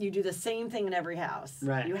same, you do the same thing in every house.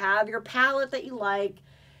 Right. You have your palette that you like.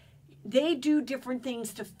 They do different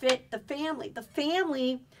things to fit the family. The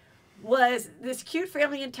family was this cute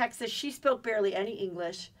family in Texas. She spoke barely any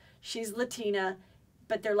English. She's Latina.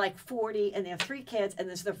 But they're 40 and they have 3 kids and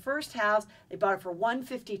this is their first house. They bought it for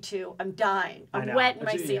 $152. I'm dying. I'm wet in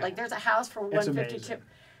my seat. There's a house for $152.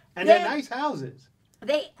 And they're nice houses.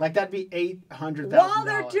 That'd be $800,000. While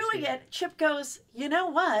they're doing it, Chip goes, you know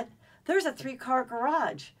what? There's a 3-car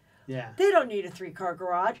garage. Yeah. They don't need a 3-car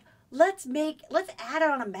garage. Let's add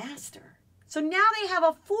on a master. So now they have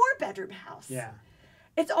a 4-bedroom house. Yeah.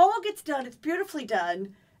 It all gets done. It's beautifully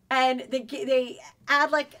done. And they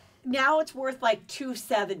add now it's worth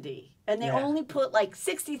 $270, and they only put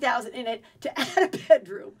 $60,000 in it to add a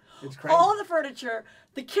bedroom. It's crazy. All the furniture,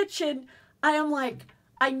 the kitchen. I am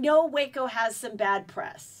I know Waco has some bad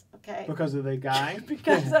press. Okay. Because of the guy.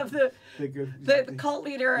 Because of the cult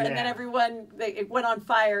leader, and then everyone it went on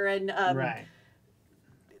fire, and right.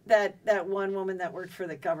 That one woman that worked for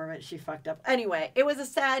the government, she fucked up. Anyway, it was a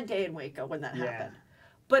sad day in Waco when that happened.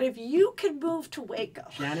 But if you could move to Waco.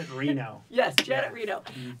 Janet Reno. Yes, Janet Reno.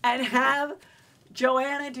 And have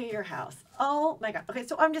Joanna do your house. Oh, my God. Okay,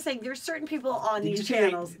 so I'm just saying there's certain people on these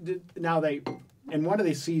channels. In one of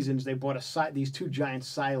these seasons, they bought these 2 giant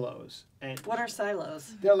silos. And what are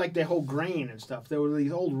silos? They're they hold grain and stuff. They were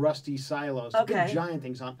these old rusty silos. Big giant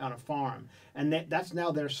things on a farm. And that's now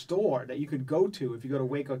their store that you could go to. If you go to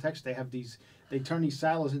Waco, Texas, they have these They turn these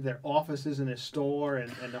silos into their offices in a store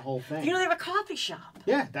and the whole thing. You know, they have a coffee shop.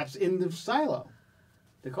 Yeah, that's in the silo.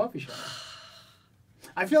 The coffee shop.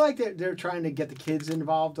 I feel like they're trying to get the kids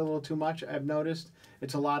involved a little too much, I've noticed.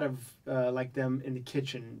 It's a lot of like them in the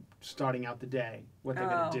kitchen starting out the day, what they're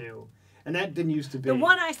going to do. And that didn't used to be. The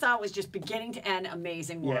one I saw was just beginning to end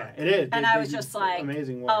amazing work. Yeah, it is. And I was just like,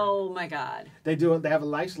 amazing work. Oh my God. They have a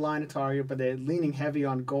nice line at Target, but they're leaning heavy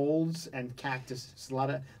on golds and cactuses. A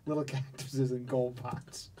lot of little cactuses and gold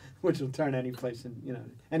pots, which will turn any place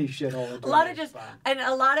in, any shithole into a lot of nice just, spot. and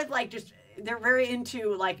a lot of like just, they're very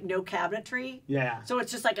into like no cabinetry. Yeah. So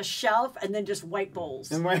it's just like a shelf and then just white bowls.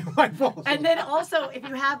 And white bowls. And then also, if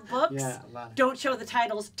you have books, yeah, don't show the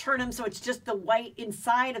titles. Turn them so it's just the white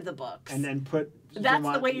inside of the books. And then put. That's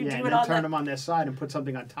the way you do it on turn them on their side and put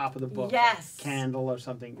something on top of the book. Yes. Like candle or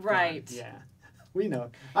something. Right. Yeah. We know.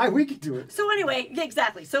 We could do it. So anyway,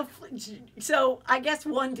 exactly. So I guess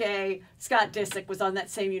one day Scott Disick was on that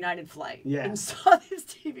same United flight and saw this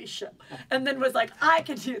TV show and then was like, I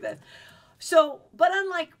can do this. So, but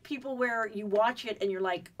unlike people where you watch it and you're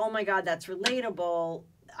like, oh my God, that's relatable.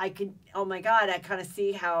 Oh my God, I kind of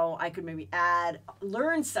see how I could maybe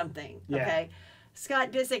learn something. Yeah. Okay.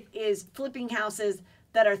 Scott Disick is flipping houses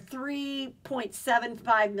that are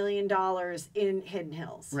 $3.75 million in Hidden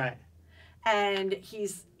Hills. Right. And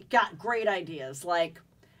he's got great ideas like,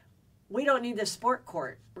 we don't need this sport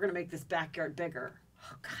court. We're going to make this backyard bigger.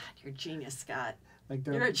 Oh, God, you're a genius, Scott.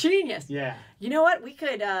 You're a genius. Yeah. You know what? We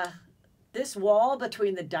could, this wall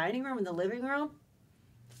between the dining room and the living room,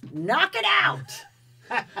 knock it out.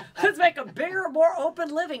 Let's make a bigger, more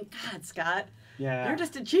open living. God, Scott. Yeah. You're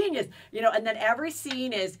just a genius. And then every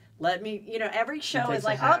scene is, every show is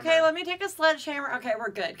like, okay, let me take a sledgehammer. Okay,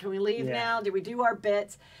 we're good. Can we leave now? Did we do our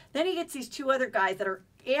bits? Then he gets these two other guys that are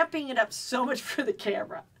amping it up so much for the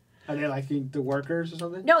camera. Are they like the workers or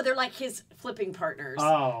something? No, they're like his flipping partners.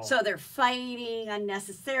 Oh. So they're fighting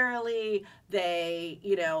unnecessarily. They,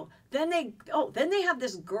 then they have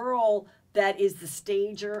this girl that is the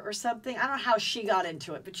stager or something. I don't know how she got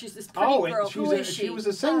into it, but she's this pretty girl. Who is she? She was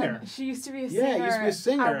a singer. She used to be a singer. Yeah, used to be a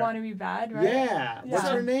singer. I Want to Be Bad, right? Yeah. What's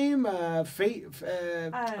her name? I've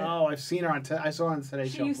seen her on. I saw her on Today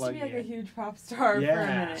Show. She used to be like a huge pop star for a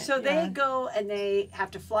minute. So they go and they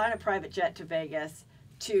have to fly on a private jet to Vegas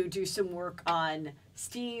to do some work on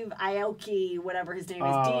Steve Aoki, whatever his name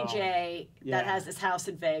is, DJ, that has this house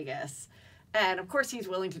in Vegas. And of course he's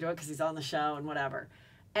willing to do it because he's on the show and whatever.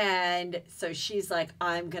 And so she's like,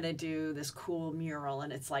 I'm going to do this cool mural.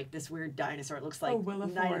 And it's like this weird dinosaur. It looks like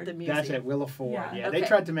Night at the Museum. That's it, Willa Ford. Yeah. Okay. They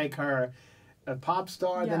tried to make her a pop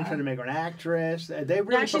star, then tried to make her an actress. They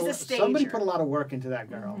really somebody put a lot of work into that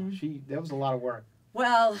girl. That was a lot of work.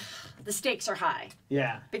 Well, the stakes are high.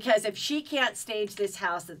 Yeah. Because if she can't stage this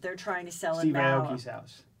house that they're trying to sell Steve in now. Aoki's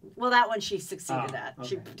house. Well, that one she succeeded at. Okay.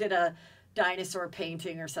 She did a dinosaur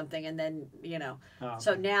painting or something, and then,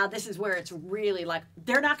 So now this is where it's really like,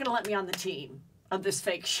 they're not going to let me on the team of this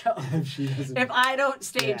fake show. If I don't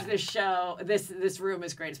stage this show, this room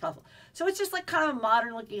as great as possible. So it's just like kind of a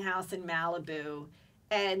modern looking house in Malibu.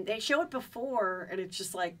 And they show it before, and it's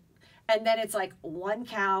just like, and then it's like one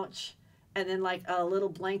couch, and then like a little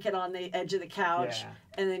blanket on the edge of the couch,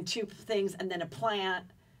 and then two things, and then a plant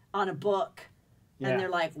on a book. And they're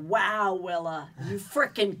like, wow, Willa, you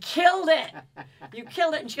freaking killed it. You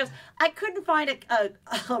killed it. And she goes, I couldn't find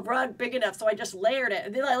a rug big enough, so I just layered it.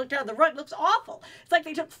 And then I looked down, the rug looks awful. It's like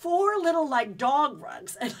they took 4 little like dog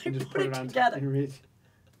rugs and put it together.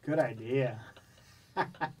 Good idea.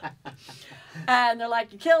 And they're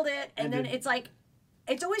like, you killed it. And then it's like,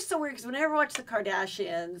 it's always so weird because whenever I watch the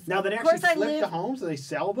Kardashians. Now, they actually flip the homes? Do they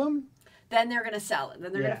sell them? Then they're going to sell it.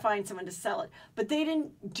 Then they're going to find someone to sell it. But they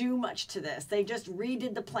didn't do much to this. They just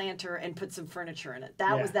redid the planter and put some furniture in it.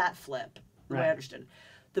 That was that flip, the way I understood it.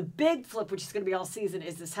 The big flip, which is going to be all season,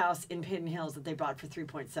 is this house in Hidden Hills that they bought for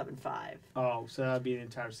 $3.75. Oh, so that'll be an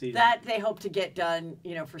entire season. That they hope to get done,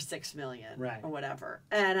 for $6 million or whatever.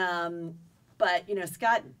 And but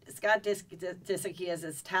Scott Disick, he has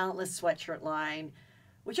this talentless sweatshirt line,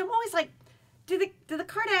 which I'm always like. Do the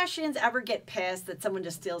Kardashians ever get pissed that someone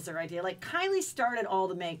just steals their idea? Like, Kylie started all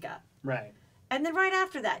the makeup. Right. And then right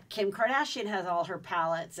after that, Kim Kardashian has all her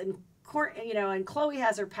palettes, and and Khloe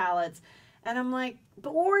has her palettes. And I'm like,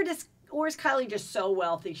 but or is Kylie just so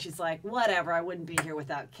wealthy? She's like, whatever, I wouldn't be here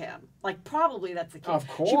without Kim. Like, probably that's the case. Of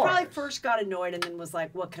course. She probably first got annoyed and then was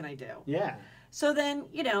like, what can I do? Yeah. So then,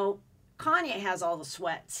 Kanye has all the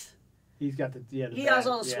sweats. He's got he has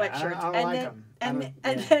all the sweatshirts. I don't like him. And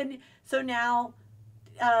then, so now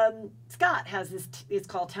Scott has this. It's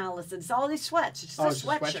called Talentless. It's all these sweats. It's just a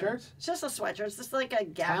sweatshirt. It's just a sweatshirt. It's just like a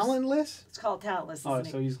Gap. Talentless? It's called Talentless. Oh,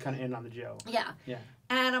 so he's kind of in on the joke. Yeah. Yeah.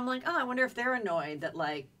 And I'm like, oh, I wonder if they're annoyed that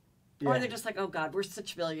like, or they're just like, oh God, we're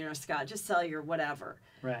such billionaires, Scott. Just sell your whatever.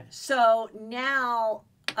 Right. So now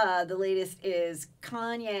the latest is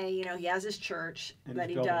Kanye. You know, he has his church that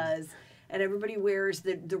he does. And everybody wears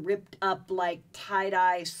the ripped up like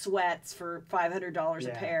tie-dye sweats for $500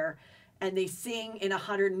 a pair. And they sing in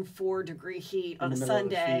 104-degree heat on a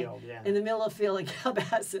Sunday in the middle of the field in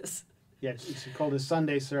Calabasas. Yeah, it's called a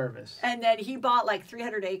Sunday service. And then he bought like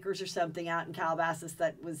 300 acres or something out in Calabasas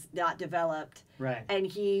that was not developed. Right. And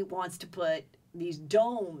he wants to put these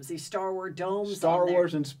domes, these Star Wars domes. Star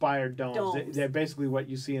Wars inspired domes. They're basically what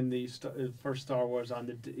you see in the first Star Wars on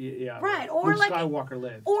the right, or Luke like Skywalker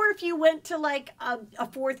lived. Or if you went to like a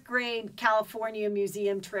fourth grade California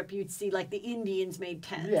museum trip, you'd see like the Indians made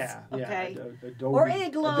tents. Yeah, okay. Yeah, Adobe, or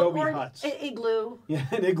igloo, Adobe or huts. Igloo. Yeah,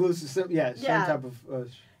 an igloo. Some type of.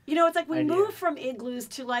 You know, it's like we moved from igloos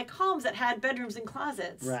to like homes that had bedrooms and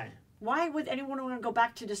closets. Right. Why would anyone want to go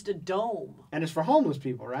back to just a dome? And it's for homeless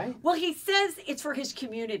people, right? Well, he says it's for his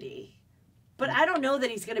community. But I don't know that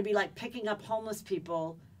he's going to be like picking up homeless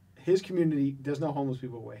people. His community, there's no homeless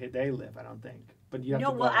people where they live, I don't think. But you have to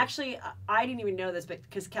go. Well, actually, I didn't even know this, but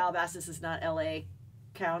because Calabasas is not L.A.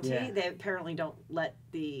 County, they apparently don't let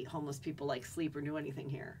the homeless people like sleep or do anything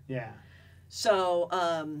here. Yeah. So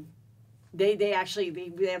they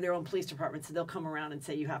have their own police department, so they'll come around and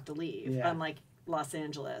say you have to leave, unlike Los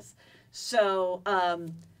Angeles. So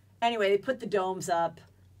anyway, they put the domes up.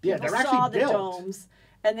 People they're saw actually the built. Domes,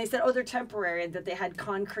 and they said, oh, they're temporary, and that they had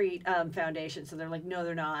concrete foundations. So they're like, no,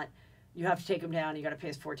 they're not. You have to take them down. You got to pay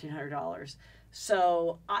us $1,400.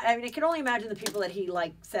 So I mean, I can only imagine the people that he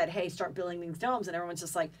like said, hey, start building these domes, and everyone's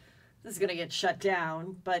just like, this is gonna get shut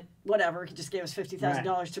down. But whatever, he just gave us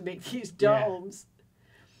 $50,000 to make these domes.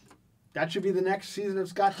 That should be the next season of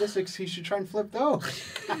Scott Disick's. He should try and flip those.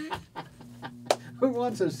 Who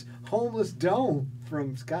wants a homeless dome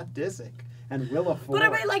from Scott Disick and Willa Ford? But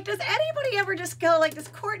I mean, like, does anybody ever just go, like, does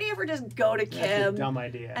Courtney ever just go to Kim? That's a dumb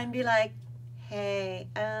idea. And be like, hey,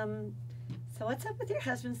 so what's up with your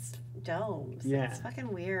husband's domes? Yeah. It's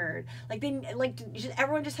fucking weird. Like,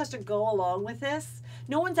 everyone just has to go along with this.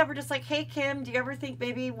 No one's ever just like, hey, Kim, do you ever think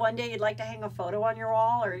maybe one day you'd like to hang a photo on your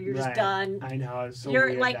wall, or you're just done? I know, it's so you're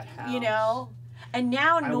weird, like, that house. you know. And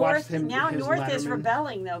now North is Letterman.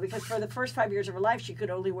 rebelling though, because for the first 5 years of her life she could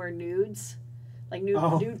only wear nudes, like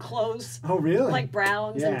nude clothes. Oh, really? Like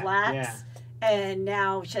browns and blacks. Yeah. And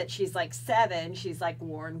now she's like 7. She's like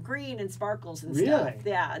worn green and sparkles and stuff.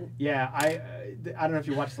 Yeah. Yeah. I don't know if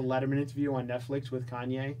you watched the Letterman interview on Netflix with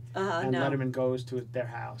Kanye. And Letterman goes to their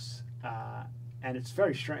house, and it's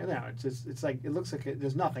very strange. You know, it's like it looks like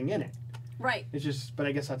there's nothing in it. Right. It's just, but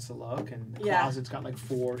I guess that's the look. And the closet's got like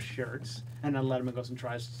 4 shirts. And then Letterman goes and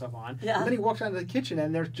tries stuff on. Yeah. And then he walks out of the kitchen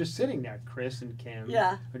and they're just sitting there. Chris and Kim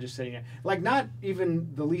are just sitting there. Like, not even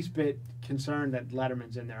the least bit concerned that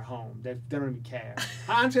Letterman's in their home. They don't even care.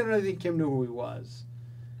 Honestly, I don't think Kim knew who he was.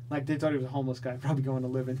 Like, they thought he was a homeless guy, probably going to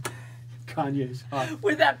live in Kanye's hut.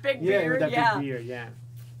 With that big beard, with that big beard,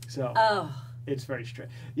 So. Oh. It's very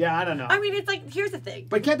strict. Yeah, I don't know. I mean, it's like, here's the thing.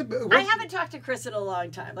 But I haven't talked to Chris in a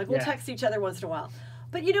long time. Like, we'll text each other once in a while.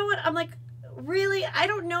 But you know what? I'm like, really? I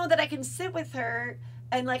don't know that I can sit with her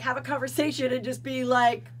and, like, have a conversation and just be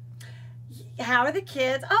like, how are the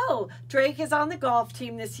kids? Oh, Drake is on the golf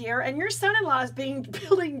team this year, and your son-in-law is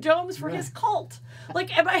building domes for his cult.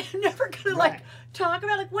 Like, am I never going to, like, talk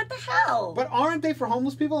about, like, what the hell? But aren't they for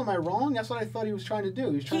homeless people? Am I wrong? That's what I thought he was trying to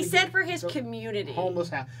do. He said for his community. Homeless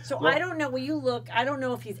house. So I don't know. Will you look? I don't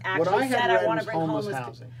know if he's actually said I want to bring homeless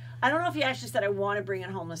people. I don't know if he actually said I want to bring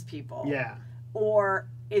in homeless people. Yeah. Or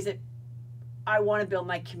is it I want to build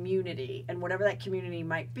my community, and whatever that community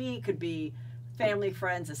might be, could be family,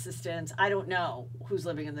 friends, assistants. I don't know who's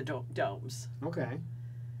living in the domes. Okay.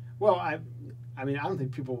 Well, I mean, I don't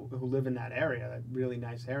think people who live in that area, that really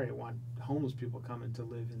nice area, want homeless people coming to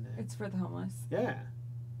live in there. It's for the homeless. Yeah.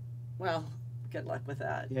 Well, good luck with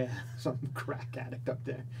that. Yeah, some crack addict up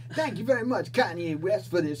there. Thank you very much, Kanye West,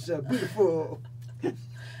 for this beautiful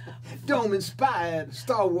dome-inspired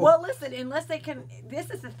Star Wars. Well, listen, unless they can... This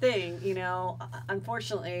is the thing, you know.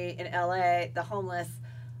 Unfortunately, in L.A., the homeless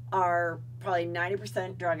are probably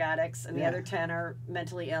 90% drug addicts, and the other 10 are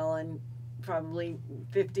mentally ill, and probably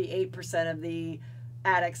 58% of the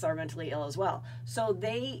addicts are mentally ill as well. So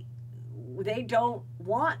they don't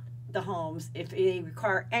want the homes if they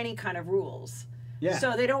require any kind of rules. Yeah.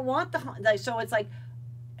 So they don't want so it's like,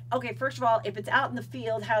 okay, first of all, if it's out in the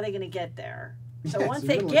field, how are they going to get there? So once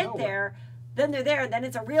they get there, Then they're there, and then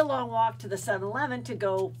it's a real long walk to the 7-Eleven to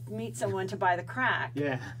go meet someone to buy the crack.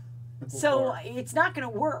 Yeah. So it's not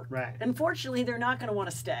going to work. Right. Unfortunately, they're not going to want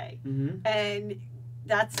to stay. Mm-hmm. And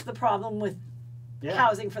that's the problem with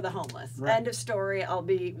housing for the homeless. Right. End of story. I'll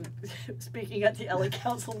be speaking at the LA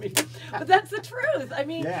Council meeting. But that's the truth. I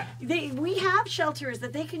mean, we have shelters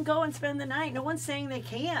that they can go and spend the night. No one's saying they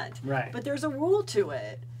can't. Right. But there's a rule to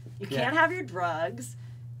it. You can't have your drugs.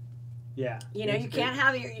 Yeah. You know, you can't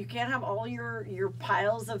have all your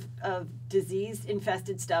piles of disease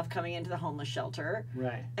infested stuff coming into the homeless shelter.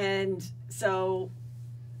 Right. And so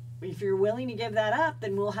if you're willing to give that up,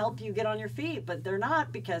 then we'll help you get on your feet. But they're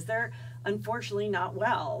not, because they're unfortunately not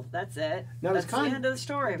well. That's it. Now, that's the end of the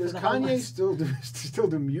story. Does Kanye still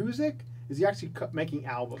do music? Is he actually making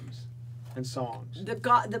albums and songs? The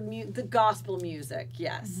gospel music,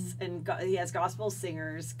 yes. And he has gospel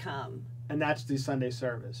singers come. And that's the Sunday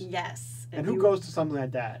service. Yes. And who goes to something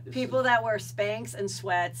like that? People that wear Spanx and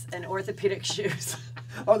sweats and orthopedic shoes.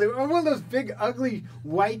 Oh, they were one of those big, ugly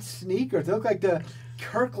white sneakers. They look like the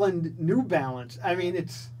Kirkland New Balance. I mean, it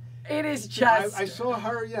is just. I saw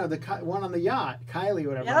her, the one on the yacht, Kylie,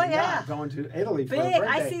 whatever. Oh, yeah. Going to Italy for her big.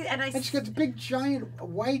 birthday. And she got the big, giant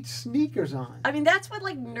white sneakers on. I mean, that's what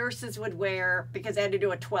nurses would wear because they had to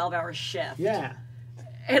do a 12-hour shift. Yeah.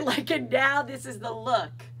 And now this is the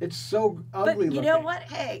look. It's so ugly. But you know what?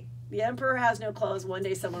 Hey, the emperor has no clothes. One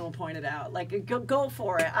day someone will point it out. Go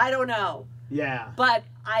for it. I don't know. Yeah. But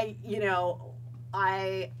my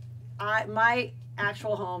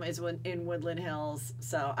actual home is in Woodland Hills,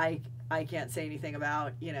 so I can't say anything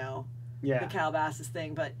about the Calabasas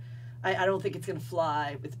thing. But I don't think it's going to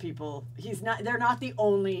fly with people. They're not the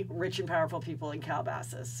only rich and powerful people in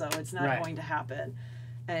Calabasas, so it's not going to happen.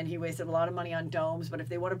 And he wasted a lot of money on domes. But if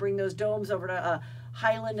they want to bring those domes over to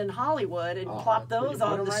Highland and Hollywood and plop those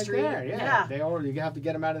on the street, there. You have to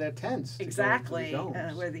get them out of their tents. Exactly.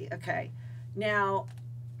 Okay. Now,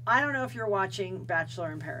 I don't know if you're watching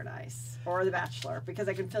Bachelor in Paradise or The Bachelor, because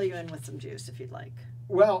I can fill you in with some juice if you'd like.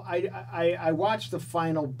 Well, I watched the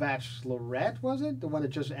final Bachelorette, was it? The one that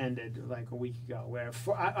just ended a week ago, where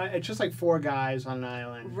it's just 4 guys on an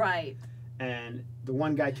island. Right. And the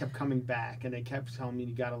one guy kept coming back, and they kept telling me,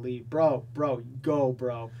 you got to leave. Bro, go,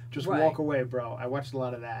 bro. Just walk away, bro. I watched a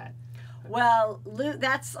lot of that. Well,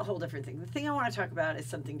 that's a whole different thing. The thing I want to talk about is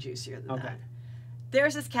something juicier than that.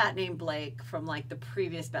 There's this cat named Blake from the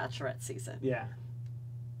previous Bachelorette season. Yeah.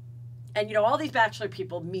 And all these Bachelor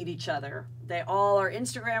people meet each other. They all are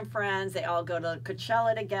Instagram friends. They all go to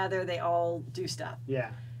Coachella together. They all do stuff. Yeah.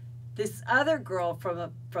 This other girl from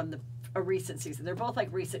a recent season. They're both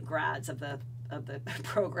recent grads of the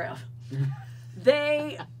program.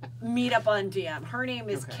 They meet up on DM. Her name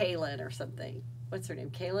is Kaylin or something. What's her name?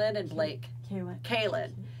 Kaylin and Blake.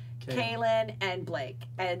 Kaylin and Blake.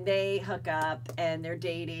 And they hook up and they're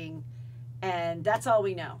dating, and that's all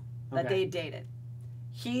we know. That they dated.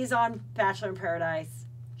 He's on Bachelor in Paradise.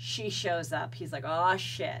 She shows up. He's like, oh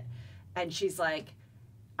shit. And she's like,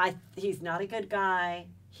 he's not a good guy.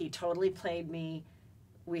 He totally played me.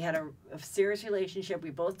 We had a serious relationship.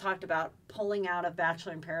 We both talked about pulling out of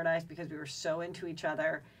Bachelor in Paradise because we were so into each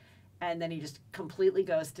other. And then he just completely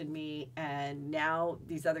ghosted me. And now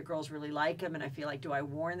these other girls really like him. And I feel do I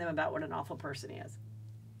warn them about what an awful person he is?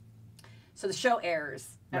 So the show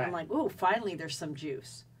airs. And I'm like, ooh, finally there's some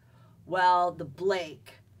juice. Well, the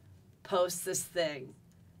Blake posts this thing.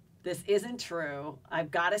 This isn't true.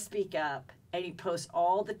 I've got to speak up. And he posts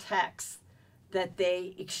all the texts that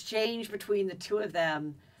they exchanged between the two of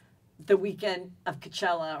them the weekend of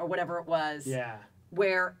Coachella or whatever it was. Yeah.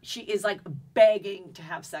 Where she is begging to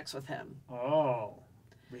have sex with him. Oh,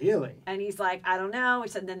 really? And he's like, I don't know. He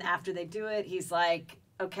said, then after they do it, he's like,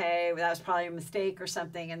 okay, that was probably a mistake or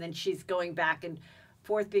something. And then she's going back and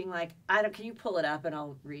forth being like, can you pull it up and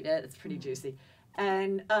I'll read it? It's pretty juicy.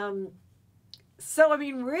 And, so, I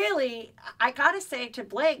mean, really, I got to say to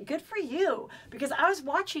Blake, good for you. Because I was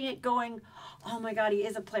watching it going, oh my God, he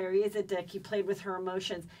is a player. He is a dick. He played with her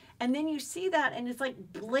emotions. And then you see that and it's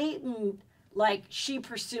blatant, she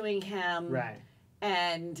pursuing him. Right.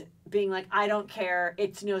 And being like, I don't care.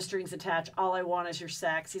 It's no strings attached. All I want is your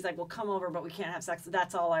sex. He's like, well, come over, but we can't have sex.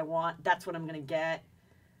 That's all I want. That's what I'm going to get.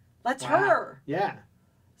 That's her. Yeah.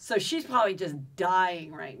 So she's probably just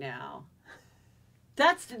dying right now.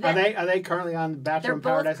 Are they currently on Bachelor in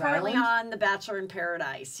Paradise Island? They're currently on the Bachelor in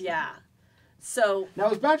Paradise, yeah. So now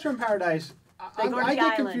is Bachelor in Paradise? I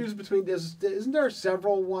get confused between this. Isn't there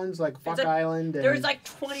several ones Fuck Island? There's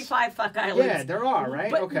 25 Fuck Islands. Yeah, there are, right?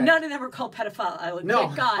 But none of them are called Pedophile Island. No,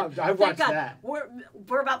 thank God. I've watched that.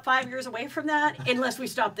 We're about 5 years away from that, unless we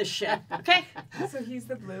stop this shit. Okay. So he's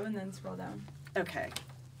the blue, and then scroll down. Okay.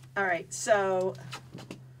 All right, so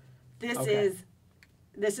this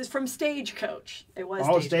is from Stagecoach. It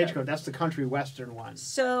was Stagecoach. That's the country western one.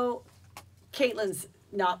 So Caitlin's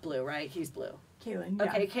not blue, right? He's blue. Caitlin, yeah.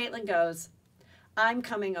 Okay, Caitlin goes, I'm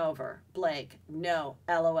coming over. Blake, no,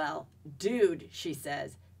 LOL. Dude, she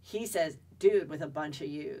says. He says, dude, with a bunch of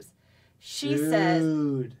U's. She says...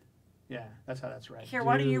 Dude. Yeah, that's how that's right. Here,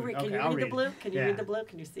 why don't you read? Can you read the blue? Can you read the blue?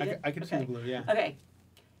 Can you see it? I can see the blue, yeah. Okay.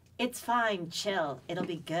 It's fine. Chill. It'll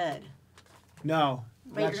be good. No.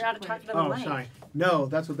 Wait, you're not talking to the mic. Oh, sorry. No,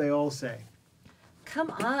 that's what they all say.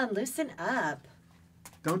 Come on, loosen up.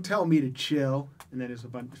 Don't tell me to chill. And then there's a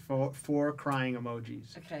bunch of four crying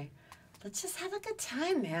emojis. Okay. Let's just have a good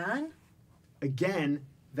time, man. Again,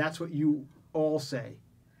 that's what you all say.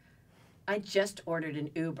 I just ordered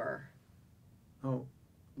an Uber. Oh,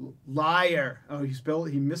 liar. Oh,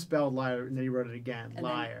 he misspelled liar, and then he wrote it again. And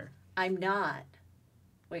liar. I'm not.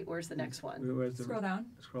 Wait, where's the next one? Scroll down.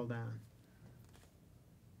 Scroll down.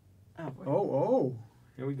 Oh. Oh.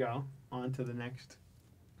 Here we go. On to the next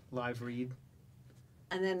live read.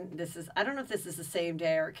 And then this is, I don't know if this is the same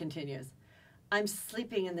day or it continues. I'm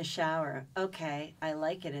sleeping in the shower. Okay, I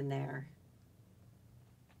like it in there.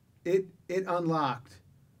 It unlocked.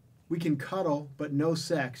 We can cuddle, but no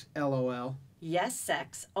sex, LOL. Yes,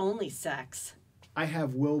 sex. Only sex. I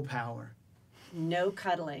have willpower. No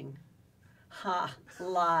cuddling. Ha,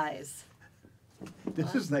 lies.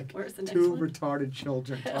 This is like Where's the next two one? retarded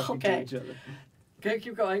children talking to each other. Okay,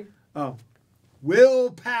 keep going. Oh.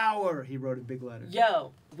 Willpower, he wrote in big letters.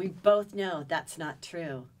 Yo, we both know that's not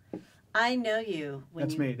true. I know you when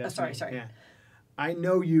That's you... me. That's sorry. Yeah. I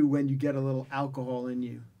know you when you get a little alcohol in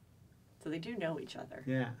you. So they do know each other.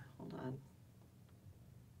 Yeah. Hold on.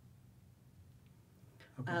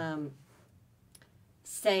 Okay.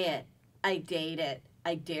 Say it. I date it.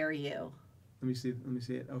 I dare you. Let me see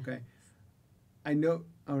it. Okay. I know.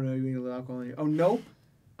 Oh no, you need a little alcohol in you. Oh nope.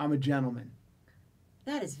 I'm a gentleman.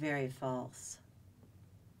 That is very false.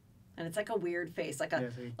 And it's like a weird face, like a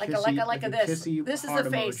kissy, like a this. Kissy This is heart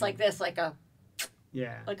the face emoji. like this, like a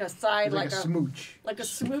like a side, like a smooch. Like a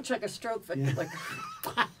smooch, like a stroke. Yeah. Like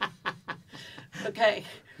Okay.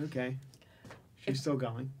 Okay. She's still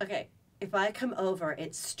going. Okay. If I come over,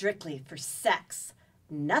 it's strictly for sex.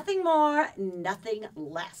 Nothing more, nothing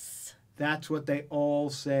less. That's what they all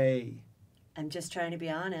say. I'm just trying to be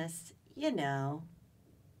honest. You know.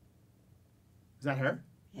 Is that her?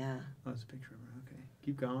 Yeah. Oh, it's a picture of her. Okay.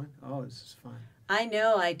 Keep going. Oh, this is fun. I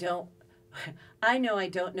know I don't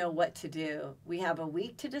know what to do. We have a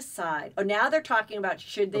week to decide. Oh, now they're talking about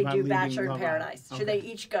should they do Bachelor in Paradise? Should they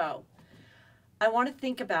each go? I want to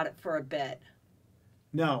think about it for a bit.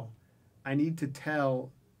 No. I need to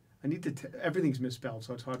tell, everything's misspelled,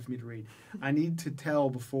 so it's hard for me to read. I need to tell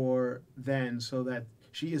before then so that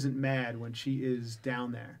she isn't mad when she is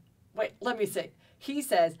down there. Wait, let me see. He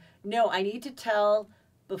says, no, I need to tell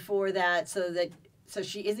before that so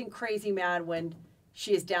she isn't crazy mad when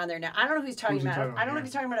she is down there. Now, I don't know who he's talking about. I don't know if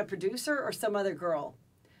he's talking about a producer or some other girl.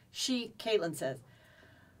 Caitlin says,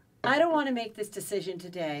 I don't want to make this decision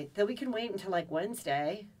today, though we can wait until like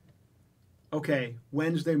Wednesday. Okay,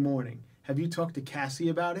 Wednesday morning. Have you talked to Cassie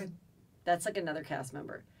about it? That's like another cast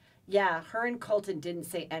member. Yeah, her and Colton didn't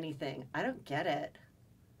say anything. I don't get it.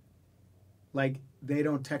 Like, they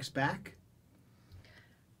don't text back?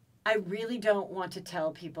 I really don't want to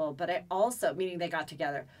tell people, but I also, meaning they got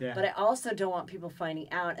together, but I also don't want people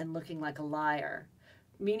finding out and looking like a liar.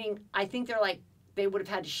 Meaning, I think they would have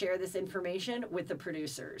had to share this information with the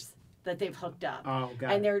producers that they've hooked up. Oh,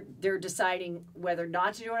 got and it. they're deciding whether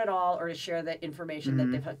not to do it at all or to share the information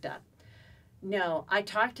that they've hooked up. No, I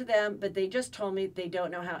talked to them, but they just told me they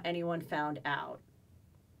don't know how anyone found out.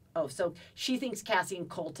 Oh, so she thinks Cassie and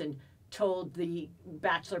Colton told the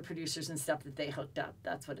Bachelor producers and stuff that they hooked up.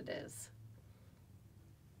 That's what it is.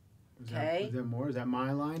 Okay. Is there more? Is that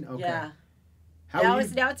my line? Okay. Yeah. Now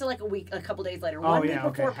it's like a couple days later. One week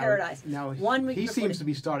before Paradise. Now 1 week. He seems to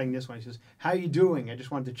be starting this one. He says, "How you doing? I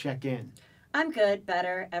just wanted to check in." I'm good.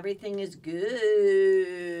 Better. Everything is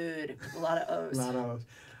good. A lot of O's. A lot of O's.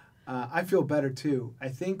 I feel better too. I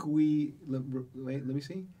think we wait. Let me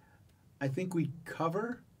see. I think we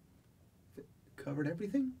covered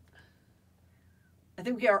everything. I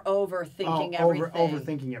think we are overthinking everything.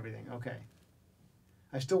 Overthinking everything. Okay.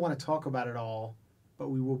 I still want to talk about it all, but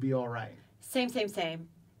we will be all right. Same.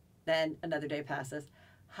 Then another day passes.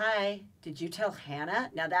 Hi, did you tell Hannah?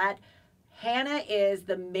 Now that Hannah is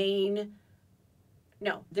the main.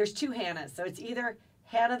 No, there's two Hannahs. So it's either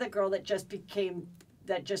Hannah, the girl that just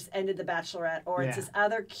ended the Bachelorette, or it's this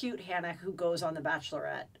other cute Hannah who goes on the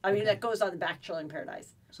Bachelorette. That goes on the Bachelor in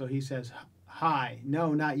Paradise. So he says, "Hi,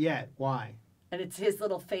 no, not yet. Why?" And it's his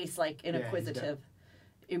little face, like, an Yeah, inquisitive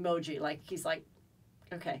emoji. Like, he's like,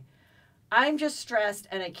 okay. I'm just stressed,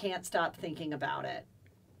 and I can't stop thinking about it.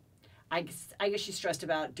 I guess she's stressed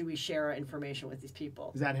about, do we share our information with these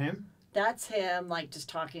people? Is that him? That's him, like, just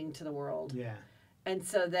talking to the world. Yeah. And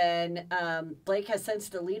so then Blake has since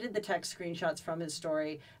deleted the text screenshots from his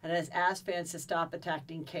story and has asked fans to stop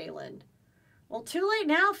attacking Kaylin. Well, too late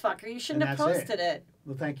now, fucker. You shouldn't have posted it.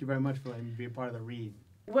 Well, thank you very much for letting me be a part of the read.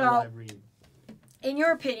 Well, live read. In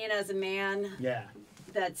your opinion, as a man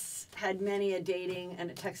that's had many a dating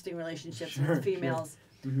and a texting relationships with females,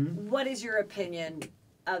 what is your opinion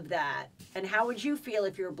of that? And how would you feel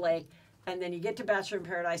if you were Blake? And then you get to Bachelor in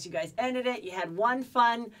Paradise, you guys ended it, you had one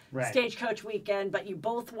fun stagecoach weekend, but you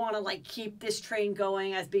both want to, like, keep this train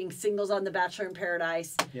going as being singles on the Bachelor in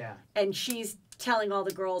Paradise. Yeah. And she's telling all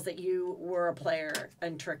the girls that you were a player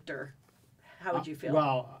and tricked her. How would you feel?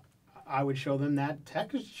 Well, I would show them that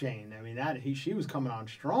text chain. I mean, she was coming on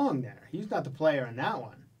strong there. He's not the player in that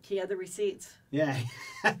one. He had the receipts. Yeah.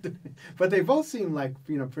 But they both seem like,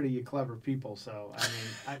 pretty clever people. So, I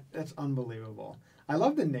mean, that's unbelievable. I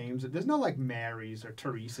love the names. There's no, like, Marys or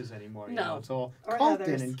Teresas anymore. No. It's all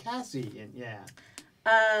Colton and Cassie.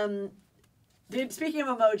 And, Dude, speaking of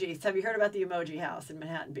emojis, have you heard about the emoji house in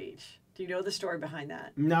Manhattan Beach? Do you know the story behind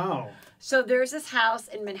that? No. So there's this house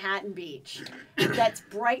in Manhattan Beach that's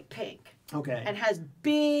bright pink. Okay. And has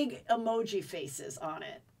big emoji faces on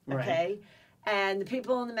it. Okay? Right. And the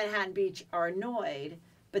people in the Manhattan Beach are annoyed,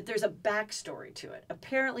 but there's a backstory to it.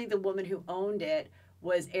 Apparently the woman who owned it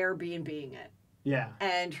was Airbnb-ing it. Yeah.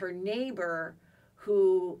 And her neighbor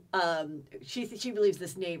who, she believes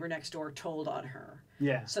this neighbor next door told on her.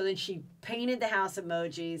 Yeah. So then she painted the house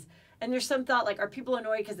emojis. And there's some thought, like, are people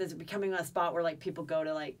annoyed because it's becoming a spot where, like, people go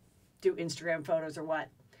to, like, do Instagram photos or what?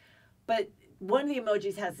 But one of the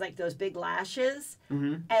emojis has, like, those big lashes.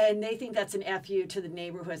 And they think that's an FU to the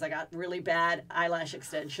neighbor who has, like, got really bad eyelash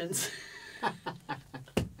extensions.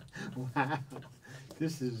 Wow.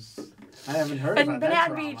 I haven't heard about that. And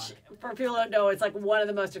Manhattan Beach, for people who don't know, it's like one of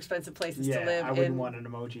the most expensive places to live. I wouldn't want an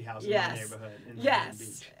emoji house in my neighborhood. Manhattan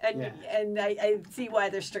Beach. And I see why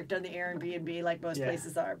they're strict on the Airbnb, like most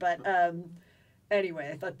places are. But anyway,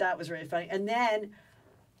 I thought that was really funny. And then,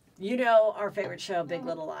 our favorite show, Big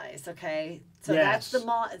Little Lies. Okay, so that's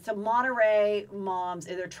the Monterey moms.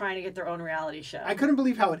 They're trying to get their own reality show. I couldn't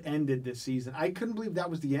believe how it ended this season. I couldn't believe that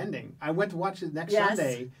was the ending. I went to watch it next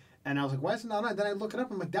Sunday. And I was like, why is it not on? Then I look it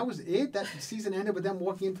up. I'm like, that was it? That season ended with them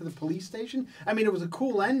walking into the police station? I mean, it was a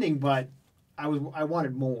cool ending, but I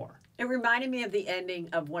wanted more. It reminded me of the ending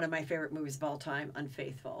of one of my favorite movies of all time,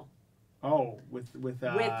 Unfaithful. Oh, with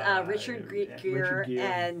Richard Gere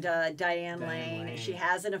and Diane Lane. She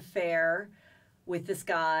has an affair with this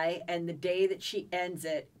guy, and the day that she ends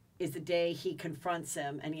it is the day he confronts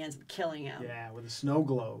him, and he ends up killing him. Yeah, with a snow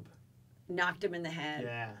globe. Knocked him in the head.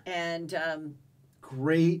 Yeah. And...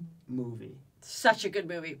 great movie. Such a good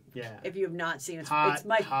movie. Yeah. If you have not seen it, it's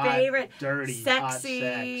my favorite. Dirty,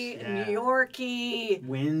 sexy, New Yorky.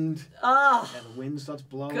 Wind. Oh. Yeah, the wind starts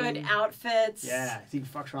blowing. Good outfits. Yeah, he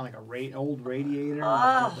fucks around like old radiator.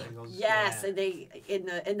 Oh, yes, and they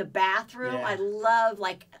in the bathroom. Yeah. I love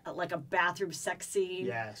like a bathroom sex scene.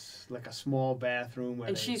 Yes, like a small bathroom.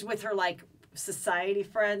 And she's with her like society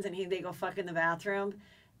friends, and they go fuck in the bathroom.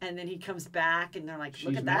 And then he comes back, and they're like,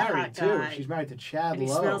 "Look at that hot guy." Too. She's married to Chad and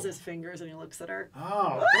Lowe. He smells his fingers, and he looks at her.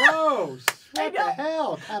 Oh, gross! What the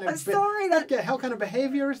hell? I'm sorry. What the hell kind of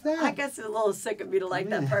behavior is that? I guess it's a little sick of me to like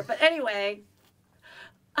that part. But anyway,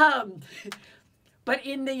 but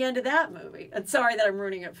in the end of that movie, and sorry that I'm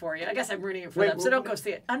ruining it for you. I guess I'm ruining it for them, so don't go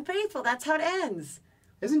see it. Unfaithful. That's how it ends.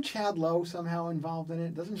 Isn't Chad Lowe somehow involved in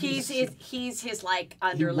it? Doesn't he? He's his like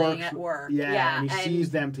underling at work. Yeah, and he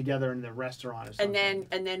sees them together in the restaurant or something.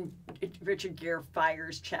 And then Richard Gere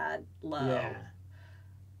fires Chad Lowe. Yeah.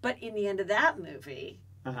 But in the end of that movie,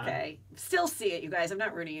 okay, still see it, you guys. I'm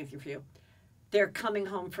not ruining anything for you. They're coming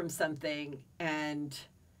home from something, and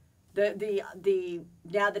the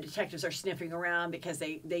now the detectives are sniffing around because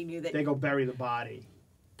they knew that they go bury the body.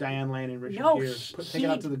 Diane Lane and Richard Gere take it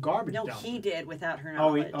out to the garbage dump. No, he did without her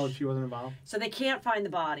knowledge. Oh, she wasn't involved? So they can't find the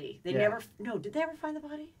body. They never... No, did they ever find the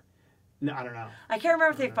body? No, I don't know. I can't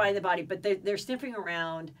remember if they find the body, but they're sniffing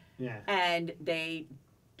around. Yeah. And the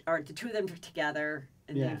two of them are together,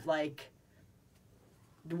 and they've like...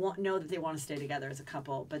 know that they want to stay together as a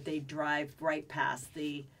couple, but they drive right past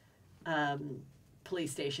the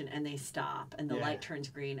police station, and they stop, and the light turns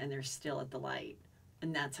green, and they're still at the light.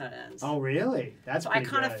 And that's how it ends. Oh, really? That's so I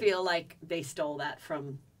kind of feel like they stole that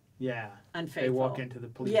from Unfaithful. They walk into the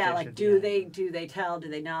police station. Yeah, like do they tell? Do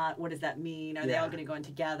they not? What does that mean? Are they all going to go in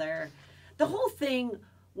together? The whole thing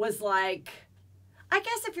was like I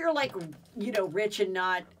guess if you're like, you know, rich and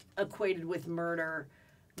not equated with murder,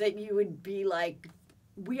 that you would be like,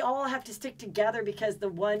 we all have to stick together because the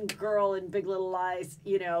one girl in Big Little Lies,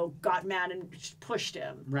 you know, got mad and pushed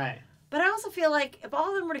him. Right. But I also feel like if all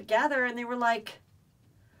of them were together and they were like,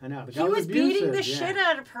 I know. He was beating the shit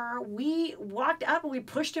out of her. We walked up and we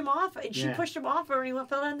pushed him off, and she pushed him off, and he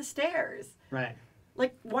fell down the stairs. Right.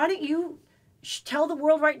 Like, why don't you tell the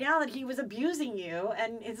world right now that he was abusing you,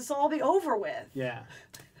 and this will all be over with? Yeah.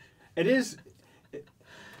 It is.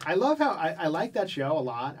 I love how I like that show a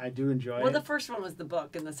lot. I do enjoy it. Well, the first one was the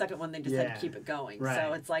book, and the second one they just had to keep it going. Right.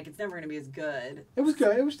 So it's like it's never going to be as good. It was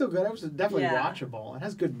good. It was still good. It was definitely watchable. It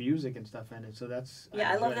has good music and stuff in it, so that's. Yeah,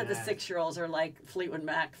 I love that the 6-year-olds are like Fleetwood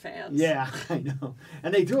Mac fans. Yeah, I know,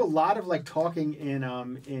 and they do a lot of like talking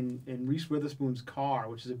in Reese Witherspoon's car,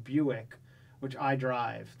 which is a Buick. Which I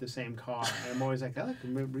drive the same car, and I'm always like, I like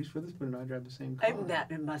Reese Witherspoon and I drive the same car.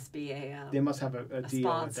 That it must be a. They must have a deal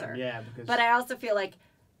sponsor. with them, yeah. Because. But I also feel like,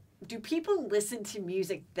 do people listen to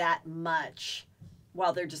music that much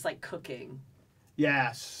while they're just like cooking?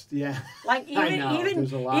 Yes, yeah. Like even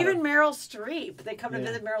Meryl Streep. They come to Yeah.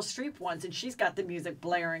 visit Meryl Streep once, and she's got the music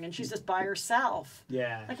blaring, and she's just by herself.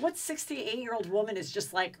 Yeah. Like what 68-year-old woman is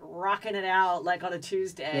just like rocking it out like on a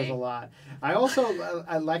Tuesday? There's a lot. I also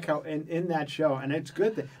I like how in that show, and it's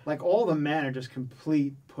good that like all the men are just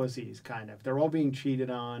complete pussies, kind of. They're all being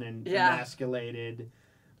cheated on and emasculated,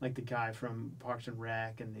 like the guy from Parks and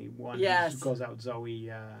Rec, and the one who goes out with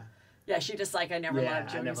Zoe. Yeah, she just like, I never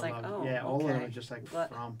loved you. And he's like, oh, yeah, all of them are just like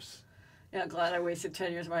frumps. Yeah, glad I wasted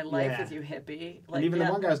 10 years of my life with you, hippie. Like, and even the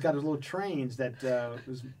one guy's got his little trains that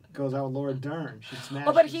goes out with Laura Dern. She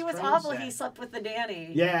smashed but he was awful. Set. He slept with the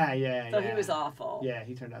nanny. Yeah. So he was awful. Yeah,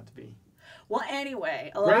 he turned out to be. Well,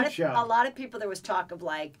 anyway, a show. lot of people, there was talk of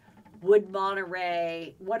like, would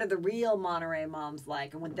Monterey, what are the real Monterey moms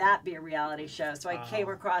like? And would that be a reality show? So I came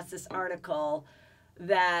across this article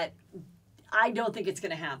that I don't think it's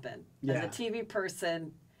going to happen. Yeah. As a TV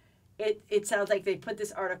person, it sounds like they put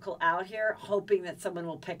this article out here hoping that someone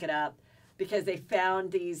will pick it up because they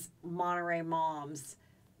found these Monterey moms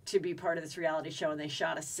to be part of this reality show and they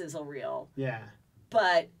shot a sizzle reel. Yeah.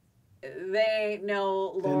 But they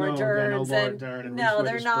know Laura Dern. No,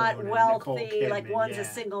 they're not wealthy. Like one's a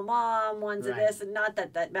single mom, one's a this, and not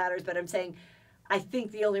that matters. But I'm saying, I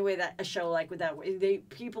think the only way that a show like with that,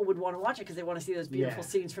 people would want to watch it because they want to see those beautiful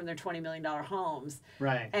scenes from their $20 million homes.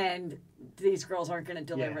 Right. And these girls aren't going to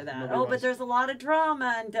deliver that. But there's a lot of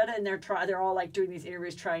drama and they're all like doing these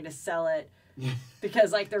interviews trying to sell it.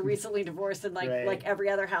 Because like they're recently divorced and like every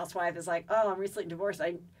other housewife is like, oh, I'm recently divorced.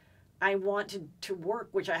 I want to work,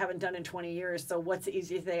 which I haven't done in 20 years. So what's the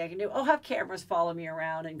easiest thing I can do? Oh, have cameras follow me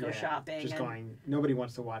around and go shopping. Nobody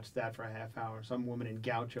wants to watch that for a half hour. Some woman in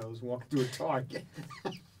gauchos walking through a Target.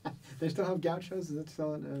 They still have gauchos? Is it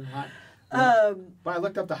still hot? But I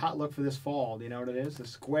looked up the hot look for this fall. Do you know what it is? The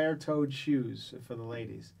square-toed shoes for the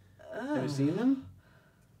ladies. Have you seen them?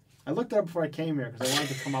 I looked it up before I came here because I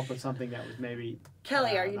wanted to come up with something that was maybe...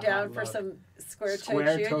 Kelly, are you down for some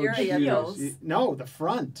square-toed shoes? You're heels. No, the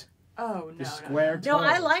front. Oh, no. Square toe. No,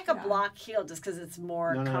 I like a block heel just because it's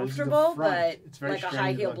more comfortable, but it's like a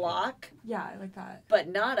high heel block. Yeah, I like that. But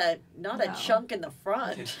not a chunk in the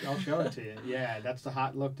front. I'll show it to you. Yeah, that's the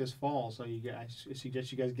hot look this fall. So I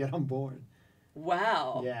suggest you guys get on board.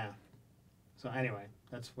 Wow. Yeah. So anyway,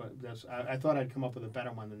 I thought I'd come up with a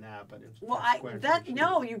better one than that, but it's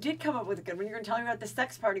you did come up with a good one. You're going to tell me about the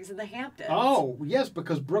sex parties in the Hamptons. Oh yes,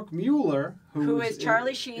 because Brooke Mueller, who is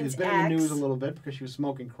Charlie Sheen's ex, has been in the news a little bit because she was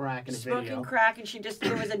smoking crack in a video. Smoking crack, and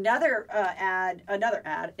there was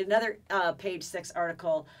another Page 6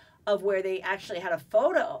 article of where they actually had a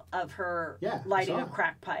photo of her lighting a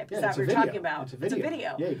crack pipe. Is that what you're talking about? It's a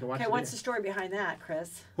video. Yeah, you can watch it. Okay, what's the story behind that,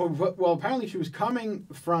 Chris? Well, apparently she was coming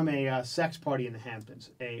from a sex party in the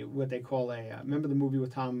Hamptons. What they call remember the movie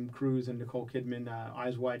with Tom Cruise and Nicole Kidman,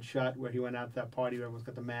 Eyes Wide Shut, where he went out to that party where everyone's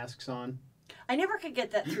got the masks on? I never could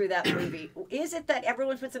get that through that movie. Is it that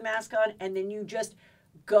everyone puts a mask on and then you just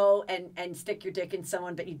go and stick your dick in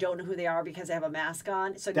someone, but you don't know who they are because they have a mask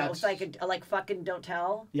on? So it's like fucking don't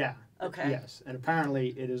tell? Yeah. Okay. Yes. And apparently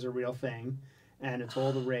it is a real thing. And it's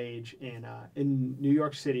all the rage in New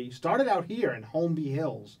York City. Started out here in Holmby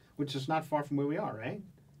Hills, which is not far from where we are, right?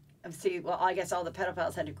 See, well, I guess all the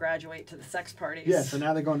pedophiles had to graduate to the sex parties. Yeah, so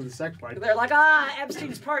now they're going to the sex party. They're like,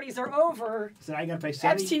 Epstein's parties are over. So now you got to pay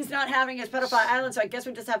 $70. Epstein's not having his pedophile island, so I guess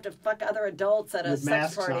we just have to fuck other adults at a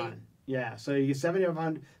sex party. On. Yeah, so you get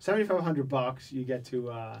 $7,500. You get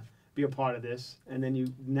to be a part of this, and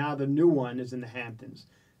then now the new one is in the Hamptons.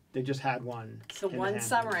 They just had one. So one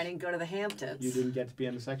summer I didn't go to the Hamptons. You didn't get to be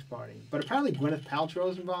on the sex party, but apparently Gwyneth Paltrow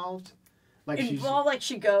is involved. Like involved, like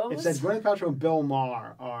she goes. It said Gwyneth Paltrow and Bill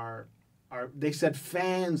Maher are they said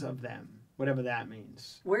fans of them, whatever that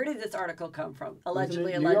means. Where did this article come from?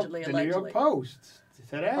 Allegedly. The New York Post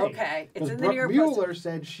today. Okay, it's in the New York Brooke Post. Mueller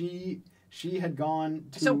said she had gone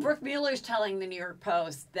to. So Brooke Mueller's telling the New York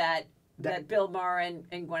Post that Bill Maher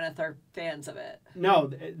and Gwyneth are fans of it. No,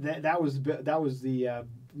 that was the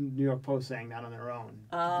New York Post saying that on their own.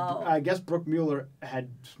 Oh. I guess Brooke Mueller had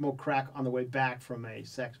smoked crack on the way back from a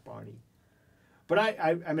sex party. But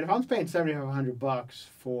I mean, if I'm paying $7,500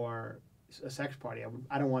 for a sex party,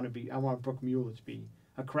 I want Brooke Mueller to be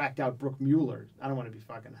a cracked out Brooke Mueller. I don't want to be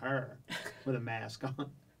fucking her with a mask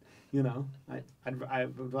on. You know, I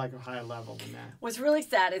would like a higher level than that. What's really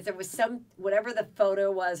sad is there was whatever the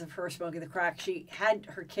photo was of her smoking the crack, she had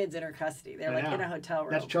her kids in her custody. They're like in a hotel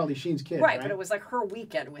room. That's Charlie Sheen's kid, right? But it was like her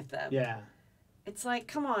weekend with them. Yeah. It's like,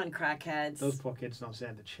 come on, crackheads. Those poor kids don't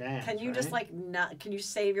stand a chance. Can you just can you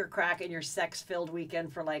save your crack and your sex-filled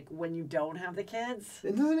weekend for like when you don't have the kids?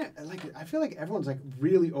 Doesn't it, like, I feel like everyone's like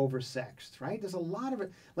really oversexed, right? There's a lot of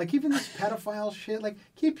it. Like even this pedophile shit. Like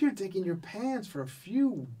keep your dick in your pants for a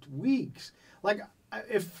few weeks. Like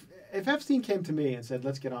if Epstein came to me and said,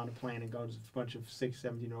 let's get on a plane and go to a bunch of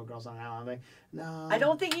 17-year-old girls on an island, I'm like, no. I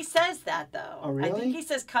don't think he says that though. Oh really? I think he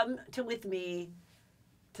says, come with me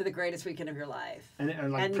to the greatest weekend of your life. And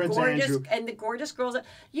like and Prince gorgeous, Andrew. And the gorgeous girls.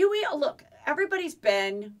 Look, everybody's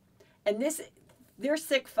been, and they're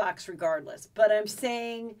sick fucks regardless. But I'm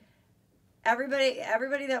saying everybody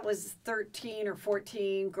that was 13 or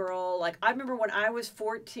 14 girl, like I remember when I was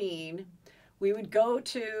 14, we would go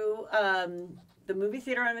to the movie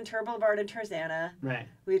theater on Ventura Boulevard in Tarzana. Right.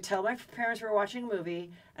 We would tell my parents we were watching a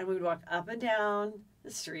movie, and we would walk up and down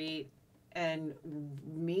the street and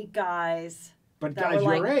meet guys. But guys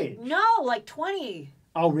your age? No, like 20.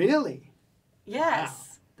 Oh, really? Yes.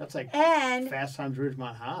 Wow. That's like and Fast Times at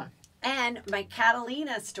Ridgemont High. And my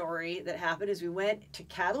Catalina story that happened is we went to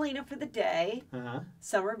Catalina for the day,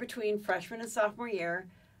 summer between freshman and sophomore year.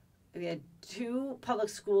 We had 2 public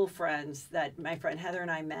school friends that my friend Heather and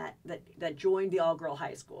I met that joined the all-girl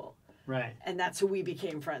high school. Right. And that's who we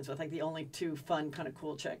became friends with, like the only 2 fun, kind of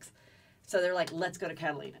cool chicks. So they're like, let's go to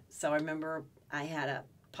Catalina. So I remember I had a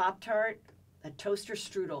Pop-Tart, a toaster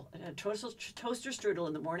strudel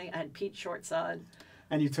in the morning. I had peach shorts on.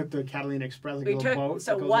 And you took the Catalina Express, like a little boat?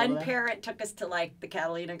 So one parent took us to like the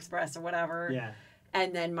Catalina Express or whatever. Yeah.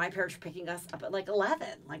 And then my parents were picking us up at like 11.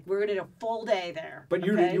 Like we were going to do a full day there. But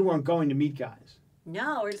you weren't going to meet guys?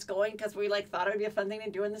 No, we're just going because we like thought it would be a fun thing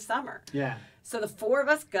to do in the summer. Yeah. So the 4 of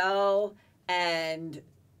us go and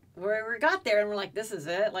we got there and we're like, this is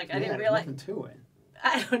it. Like I didn't realize. Nothing to it.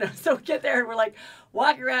 I don't know. So we get there and we're like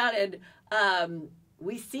walking around and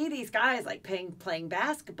we see these guys like playing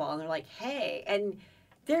basketball and they're like, hey, and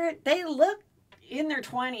they look in their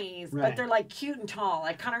 20s, but they're like cute and tall.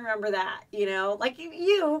 I kind of remember that, you know, like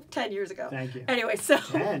you 10 years ago. Thank you. Anyway, so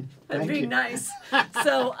 10. I'm being nice.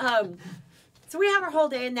 So we have our whole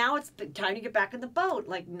day and now it's time to get back in the boat,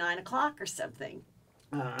 like 9 o'clock or something.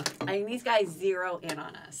 I mean, these guys zero in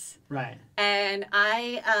on us. Right. And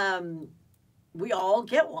we all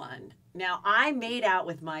get one. Now, I made out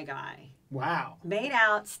with my guy. Wow. Made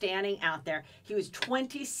out, standing out there. He was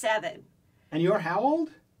 27. And you're how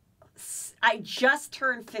old? I just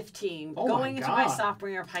turned 15, going into my sophomore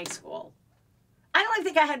year of high school. I don't even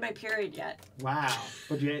think I had my period yet. Wow.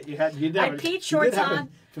 But you had I had peach shorts on.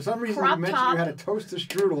 For some reason, you mentioned you had a toaster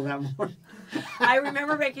strudel that morning. I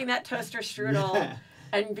remember making that toaster strudel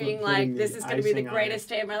and being like, this is going to be the greatest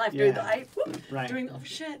day of my life. Doing the ice. Doing, oh,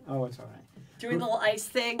 shit. Oh, it's all right. Doing the little ice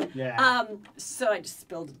thing. Yeah. So I just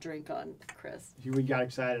spilled a drink on Chris. We got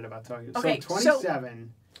excited about talking. Okay, so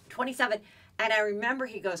 27. 27. And I remember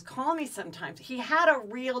he goes, call me sometimes. He had a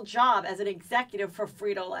real job as an executive for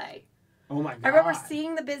Frito-Lay. Oh, my God. I remember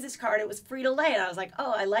seeing the business card. It was Frito-Lay. And I was like,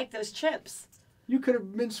 oh, I like those chips. You could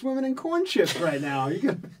have been swimming in corn chips right now. You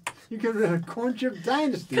could have been a corn chip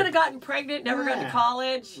dynasty. Could have gotten pregnant, never gone to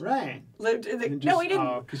collage. Right. Lived in the... No, he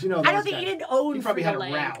didn't. Because you know I don't think he didn't own Frito-Lay. He probably had a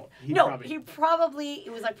route.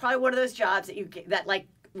 It was like probably one of those jobs that you get, that like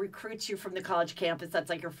recruits you from the college campus. That's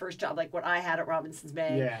like your first job, like what I had at Robinson's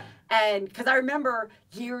Bay. Yeah. And because I remember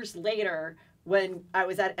years later when I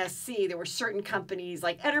was at SC, there were certain companies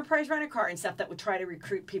like Enterprise Rent-A-Car and stuff that would try to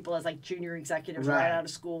recruit people as like junior executives right out of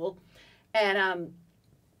school. And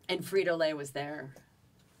Frito-Lay was there.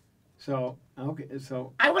 So, okay,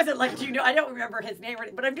 so... I wasn't like, I don't remember his name,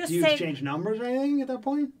 but I'm just saying... Do you exchange numbers or anything at that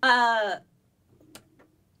point? I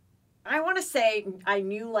want to say I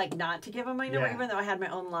knew, like, not to give him my number, even though I had my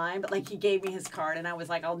own line. But, like, he gave me his card, and I was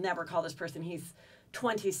like, I'll never call this person. He's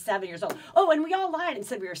 27 years old. Oh, and we all lied and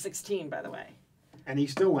said we were 16, by the way. And he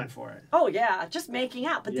still went for it. Oh, yeah, just making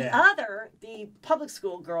out. But the public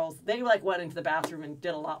school girls, they like went into the bathroom and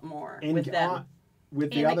did a lot more with them.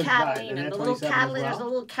 With the other guy. Catalina, the little Catalina, there's a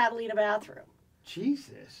little Catalina bathroom.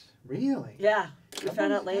 Jesus, really? Yeah, we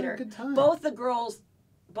found out later. Good time. Both the girls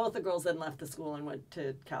then left the school and went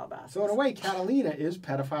to Calabasas. So in a way, Catalina is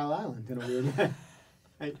Pedophile Island in a weird way.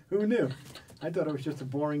 Who knew? I thought it was just a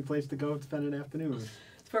boring place to go spend an afternoon.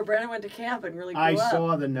 It's where Brandon went to camp and really grew I up.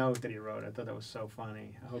 saw the note that he wrote. I thought that was so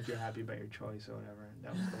funny. I hope you're happy about your choice or whatever.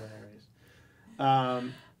 That was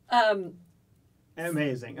hilarious.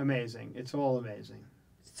 Amazing. It's all amazing.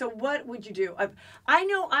 So what would you do? I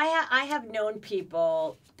know I have known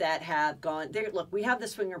people that have gone there. Look, we have the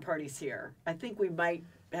swinger parties here. I think we might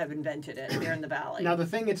have invented it here in the Valley. Now the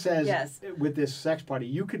thing it says with this sex party,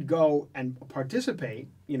 you could go and participate.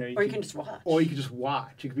 You know, or you can just watch. Or you could just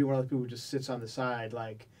watch. You could be one of those people who just sits on the side,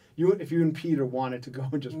 like you. If you and Peter wanted to go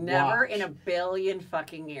and just never watch. in a billion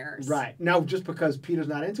fucking years. Right. No, just because Peter's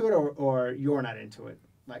not into it, or you're not into it.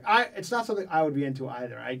 Like it's not something I would be into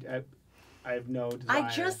either. I have no desire. I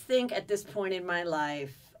just think at this point in my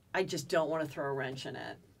life, I just don't want to throw a wrench in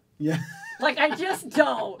it. Yeah. Like, I just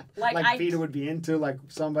don't. Like Peter would be into, like,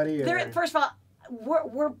 somebody? First of all,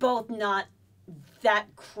 we're both not that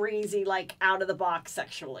crazy, like, out of the box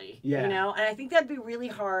sexually. Yeah. You know? And I think that'd be really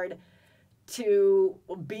hard to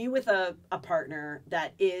be with a partner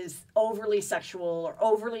that is overly sexual or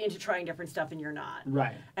overly into trying different stuff and you're not.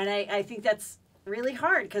 Right. And I think that's really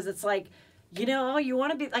hard because it's like, you know, you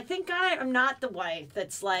want to be, like, thank God I'm not the wife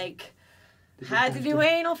that's like, had to do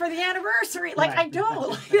anal for the anniversary. Like, I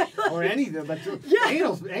don't. Or anything. Like,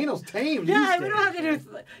 anal's tame. Yeah, we don't have to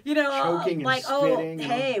do, you know, choking like, and spitting.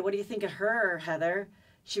 Hey, what do you think of her, Heather?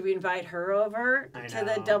 Should we invite her over to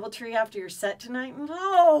the DoubleTree after your set tonight?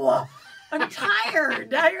 No. I'm tired.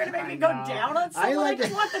 Now you're going to make me go down on someone. I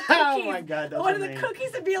just want the cookies. Oh, my God. That's I want the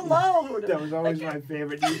cookies to be alone. That was always my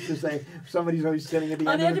favorite. You used to say, somebody's always sitting at the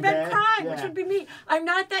end of the bed. crying, which would be me. I'm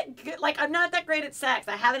not that good. Like, I'm not that great at sex.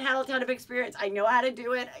 I haven't had a ton of experience. I know how to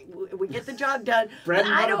do it. We get the job done. Bread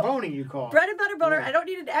and butter boning, you call it. Bread and butter boner. Yeah. I don't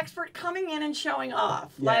need an expert coming in and showing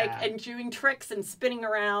off. Yeah. Like, and doing tricks and spinning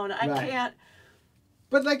around. I can't.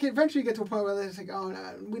 But, like, eventually you get to a point where it's like, oh,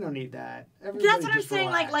 no, we don't need that. That's what I'm saying.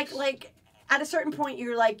 Relax. Like, at a certain point,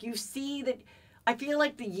 you're like, you see that. I feel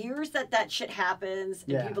like the years that shit happens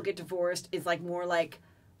and people get divorced is like more like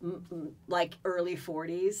early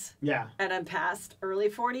 40s. Yeah. And I'm past early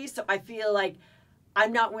 40s, so I feel like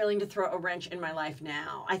I'm not willing to throw a wrench in my life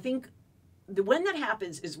now. I think when that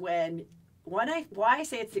happens is why I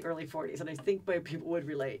say it's the early 40s, and I think my people would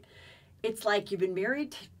relate. It's like you've been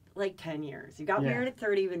married like 10 years. You got married at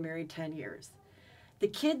 30, you've been married 10 years. The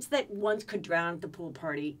kids that once could drown at the pool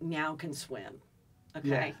party now can swim. Okay?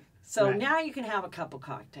 Yeah. So now you can have a couple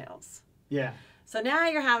cocktails. Yeah. So now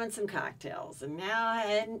you're having some cocktails, and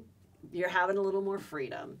you're having a little more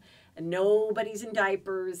freedom. And nobody's in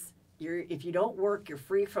diapers. If you don't work, you're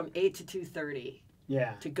free from 8 to 2:30.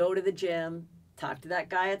 Yeah. To go to the gym, talk to that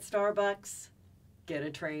guy at Starbucks, get a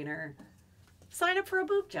trainer, sign up for a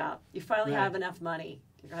boob job. You finally have enough money.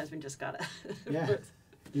 Your husband just got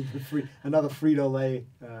another Frito-Lay.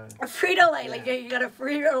 A Frito-Lay. Like you got a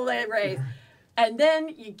Frito-Lay raise. And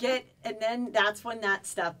then that's when that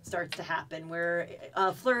stuff starts to happen, where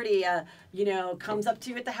Flirty, comes up to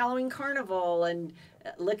you at the Halloween carnival and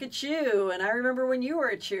look at you. And I remember when you were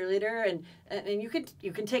a cheerleader, and you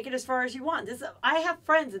can take it as far as you want. I have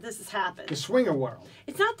friends that this has happened. The swinger world.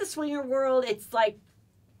 It's not the swinger world. It's like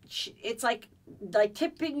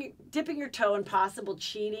dipping your toe in possible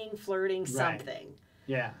cheating, flirting, something.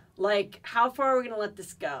 Yeah. Like, how far are we going to let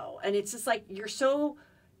this go? And it's just like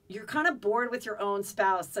you're kind of bored with your own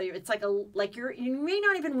spouse, so it's like you may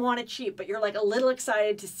not even want to cheat, but you're like a little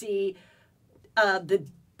excited to see the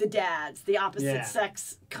dads, the opposite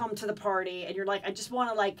sex, come to the party, and you're like, I just want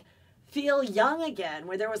to like feel young again,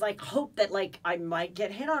 where there was like hope that like I might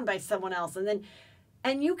get hit on by someone else,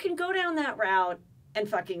 and you can go down that route and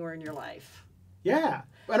fucking ruin your life. Yeah.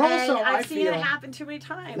 And also, I've seen it happen too many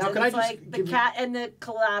times. Now, and it's like the cat and the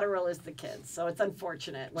collateral is the kids, so it's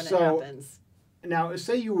unfortunate when it happens. Now,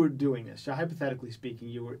 say you were doing this. So hypothetically speaking,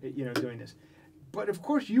 you were doing this, but of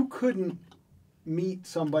course you couldn't meet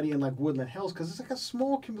somebody in like Woodland Hills because it's like a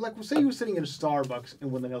small community. Like, say you were sitting in a Starbucks in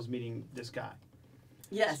Woodland Hills meeting this guy.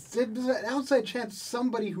 Yes. There's an outside chance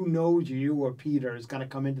somebody who knows you or Peter is going to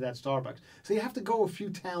come into that Starbucks. So you have to go a few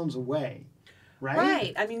towns away. Right?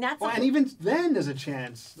 Right. I mean, that's... Well, and even then there's a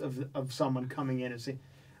chance of someone coming in and saying...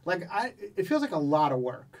 Like, it feels like a lot of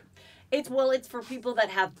work. It's for people that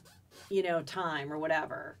have, time or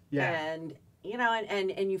whatever. Yeah. And,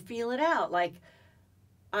 and you feel it out. Like,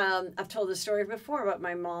 I've told this story before, but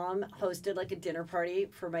my mom hosted like a dinner party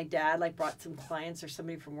for my dad, like brought some clients or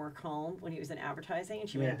somebody from work home when he was in advertising, and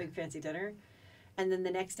she made a big fancy dinner. And then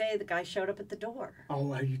the next day, the guy showed up at the door.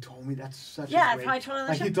 Oh, you told me that's such a great... I totally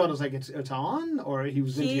like, he thought it was like, it's on? Or he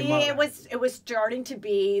was into your mother? It was starting to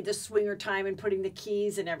be the swinger time and putting the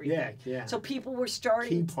keys and everything. Yeah. So people were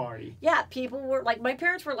starting... Key party. Yeah, people were... Like, my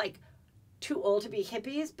parents were, like, too old to be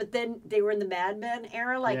hippies, but then they were in the Mad Men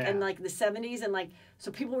era, like, in, like, the 70s, and, like,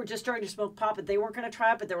 so people were just starting to smoke pot, but they weren't going to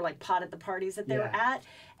try it, but they were, like, pot at the parties that they were at.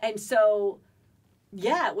 And so,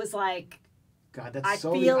 yeah, it was like... God, that's I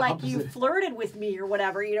so feel like you flirted with me or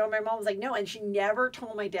whatever. You know, my mom was like, no. And she never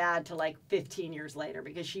told my dad till like 15 years later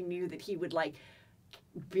because she knew that he would like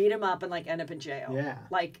beat him up and like end up in jail. Yeah.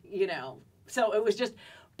 Like, you know, so it was just,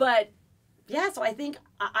 but yeah, so I think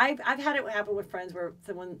I've had it happen with friends where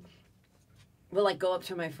someone will like go up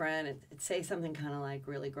to my friend and say something kind of like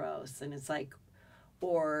really gross. And it's like,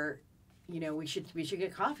 or, you know, we should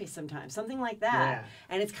get coffee sometime, something like that. Yeah.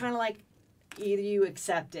 And it's kind of like, either you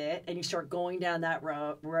accept it and you start going down that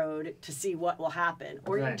road to see what will happen,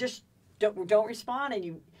 or you just don't respond and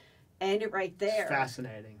you end it right there. It's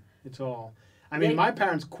fascinating. It's all. I mean, my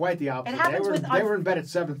parents quite the opposite. They were in bed at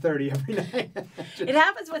 7:30 every night. It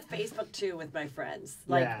happens with Facebook too with my friends.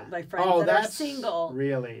 Like my friends that are single.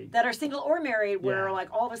 Really. That are single or married, where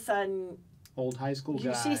like all of a sudden. Old high school guy.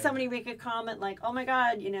 You see somebody make a comment like, "Oh my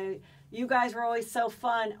God, you know, you guys were always so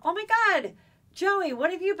fun. Oh my God. Joey,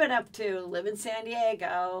 what have you been up to? Live in San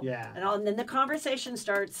Diego." Yeah. And then the conversation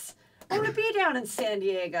starts, I want to be down in San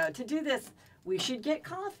Diego to do this. We should get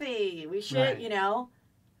coffee. We should, you know.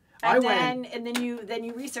 And then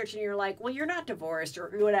you research and you're like, well, you're not divorced or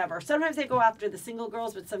whatever. Sometimes they go after the single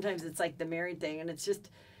girls, but sometimes it's like the married thing. And it's just,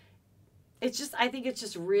 I think it's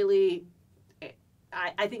just really,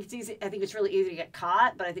 I think it's easy. I think it's really easy to get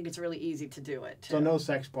caught, but I think it's really easy to do it too. So no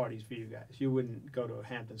sex parties for you guys. You wouldn't go to a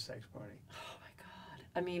Hamptons sex party.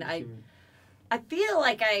 I mean, I feel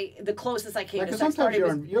like the closest I came to sex party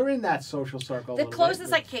you're in that social circle. The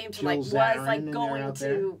closest I came to was like going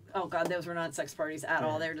to, oh God, those were not sex parties at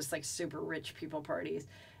all. They were just like super rich people parties.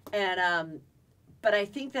 And, but I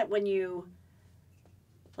think that when you,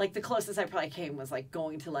 like the closest I probably came was like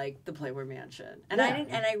going to like the Playboy Mansion. And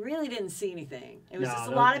I really didn't see anything. It was just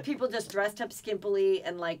a lot of people just dressed up skimpily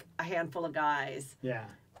and like a handful of guys. Yeah.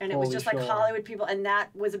 And it was just like Hollywood people, and that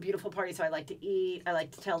was a beautiful party. So I like to eat. I like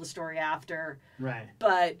to tell the story after. Right.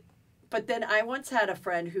 But then I once had a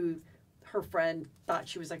friend who, her friend thought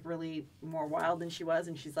she was like really more wild than she was,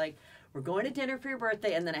 and she's like, "We're going to dinner for your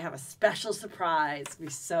birthday, and then I have a special surprise. It'll be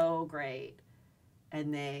so great."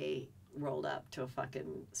 And they rolled up to a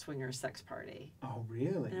fucking swinger sex party. Oh,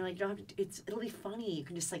 really? And they're like, "You don't have to, it'll be funny. You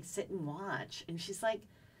can just like sit and watch." And she's like,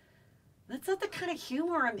 "That's not the kind of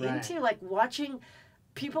humor I'm into. Like watching."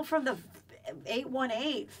 People from the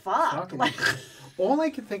 818 fuck. Like, all I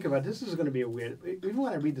can think about, this is going to be a weird, even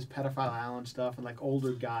when I read this pedophile island stuff and like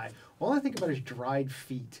older guy, all I think about is dried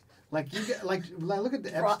feet. Like you get, like look at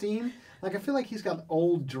the Epstein, like I feel like he's got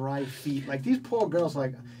old dry feet. Like these poor girls,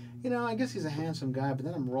 like, you know, I guess he's a handsome guy, but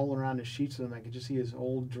then I'm rolling around the sheets with him, I can just see his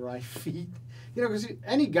old dry feet. You know, because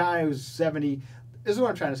any guy who's 70. This is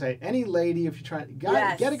what I'm trying to say. Any lady, if you're trying to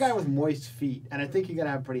get a guy with moist feet, and I think you're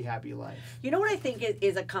gonna have a pretty happy life. You know what I think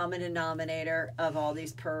is a common denominator of all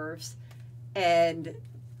these pervs, and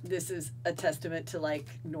this is a testament to like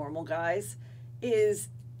normal guys, is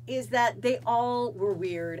that they all were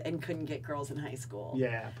weird and couldn't get girls in high school.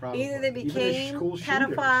 Yeah, probably. Either they became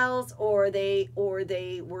pedophiles or they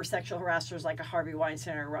were sexual harassers like a Harvey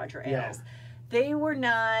Weinstein or Roger Ailes. Yeah. They were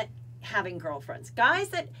not having girlfriends. Guys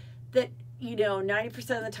that you know,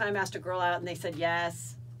 90% of the time asked a girl out and they said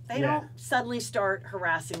yes. They don't suddenly start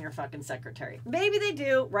harassing your fucking secretary. Maybe they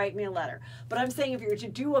do, write me a letter. But I'm saying if you were to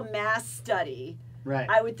do a mass study,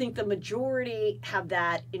 I would think the majority have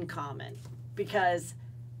that in common. Because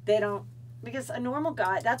they don't, because a normal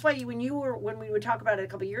guy, that's why when we would talk about it a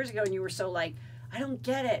couple years ago and you were so like, I don't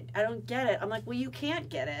get it. I'm like, well, you can't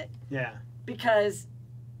get it. Yeah. Because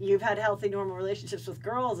you've had healthy, normal relationships with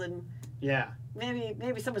girls and... Yeah.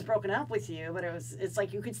 Maybe someone's broken up with you, but it's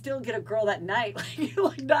like you could still get a girl that night. Like you're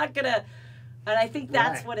like not gonna, and I think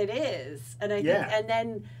that's what it is. And I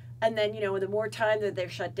think, and then you know, the more time that they're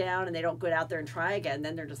shut down and they don't go out there and try again,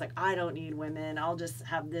 then they're just like, I don't need women. I'll just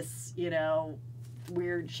have this, you know,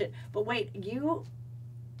 weird shit. But wait, you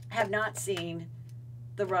have not seen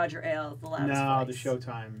the Roger Ailes, The Loudest Voice. The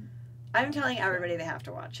Showtime. I'm telling everybody they have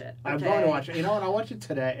to watch it. Okay? I'm going to watch it. You know what? I'll watch it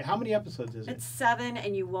today. How many episodes is it? It's 7,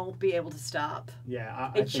 and you won't be able to stop.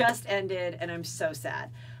 Yeah. It just ended, and I'm so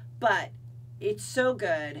sad. But it's so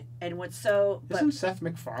good. And what's so... Isn't Seth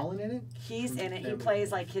MacFarlane in it? He's in it. He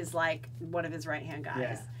plays like one of his right-hand guys.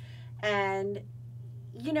 Yeah. And,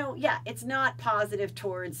 you know, yeah, it's not positive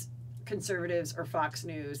towards conservatives or Fox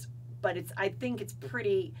News, but I think it's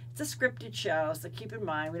a scripted show, so keep in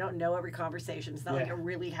mind, we don't know every conversation. It's not like it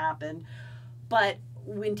really happened. But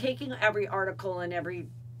when taking every article and every,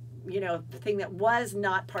 you know, thing that was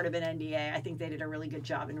not part of an NDA, I think they did a really good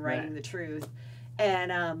job in writing the truth.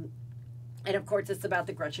 And of course, it's about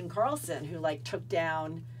the Gretchen Carlson who, like, took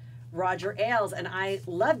down Roger Ailes, and I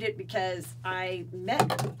loved it because I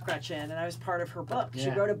met Gretchen and I was part of her book. She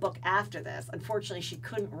wrote a book after this. Unfortunately, she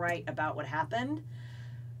couldn't write about what happened,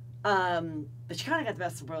 but she kind of got the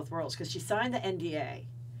best of both worlds because she signed the NDA.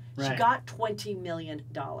 She got $20 million.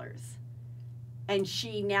 And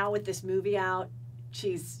she, now with this movie out,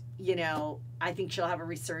 she's, you know, I think she'll have a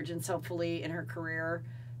resurgence, hopefully, in her career.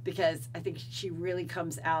 Because I think she really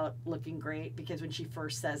comes out looking great. Because when she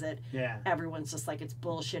first says it, everyone's just like, it's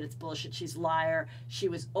bullshit, she's a liar. She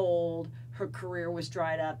was old, her career was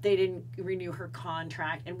dried up, they didn't renew her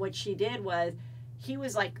contract. And what she did was, he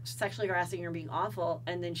was like sexually harassing her and being awful.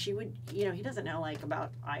 And then she would, you know, he doesn't know like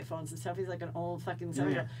about iPhones and stuff. He's like an old fucking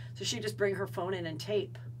 7-year-old. So she'd just bring her phone in and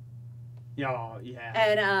tape. And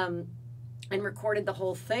recorded the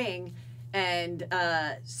whole thing. And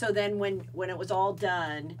so then when it was all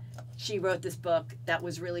done, she wrote this book that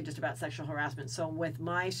was really just about sexual harassment. So with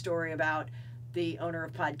my story about the owner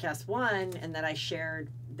of Podcast One, and then I shared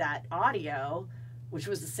that audio, which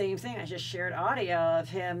was the same thing. I just shared audio of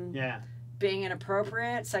him being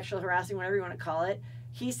inappropriate, sexual harassing, whatever you want to call it.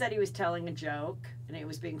 He said he was telling a joke and he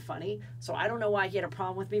was being funny. So I don't know why he had a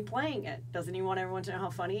problem with me playing it. Doesn't he want everyone to know how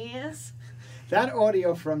funny he is? That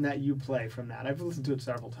audio from that you play from that, I've listened to it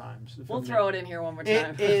several times. We'll throw it in here one more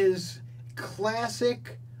time. It is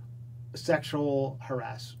classic sexual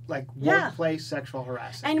workplace sexual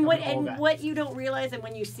harassment. And what you don't realize, and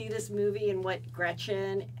when you see this movie, and what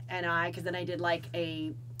Gretchen and I, because then I did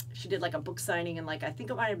she did like a book signing, and like I think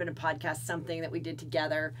it might have been a podcast, something that we did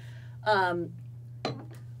together,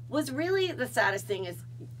 was really the saddest thing is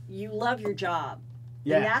you love your job.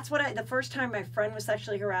 Yeah. And that's what the first time my friend was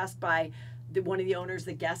sexually harassed by one of the owners,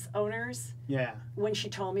 the guest owners. Yeah. When she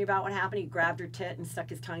told me about what happened, he grabbed her tit and stuck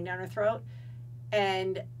his tongue down her throat.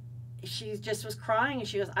 And she just was crying, and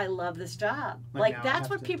she goes, I love this job. Like that's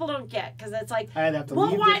what people don't get, because it's like,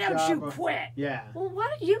 well, why don't you quit? Yeah. Well, why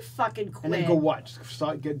don't you fucking quit? And then go what?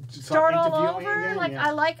 Start all over? Again? Like, I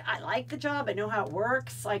like the job. I know how it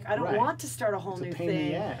works. Like, I don't want to start a whole new thing.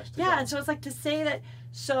 In the ass and so it's like to say that,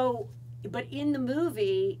 but in the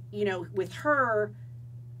movie, you know, with her,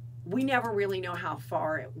 we never really know how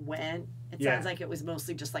far it went. It sounds like it was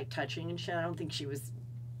mostly just like touching and shit. I don't think she was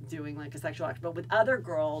doing like a sexual act. But with other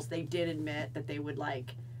girls, they did admit that they would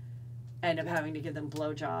like end up having to give them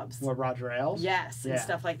blowjobs. What, Roger Ailes? Yes, and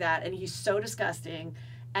stuff like that. And he's so disgusting.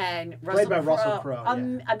 And Russell Crowe.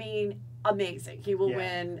 I mean, amazing. He will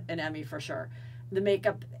win an Emmy for sure. The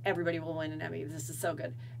makeup, everybody will win an Emmy. This is so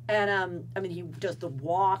good. And I mean, he does the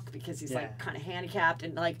walk because he's like kind of handicapped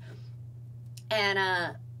and like,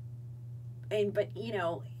 but you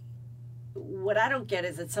know, what I don't get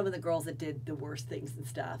is that some of the girls that did the worst things and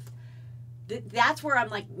stuff, that's where I'm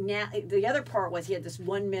like, now the other part was he had this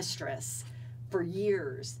one mistress for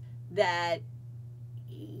years that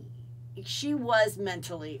she was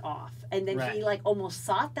mentally off, and then he like almost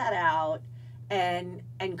sought that out and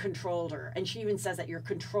controlled her. And she even says that you're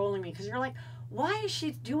controlling me, because you're like, why is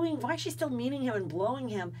she still meeting him and blowing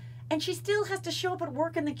him? And she still has to show up at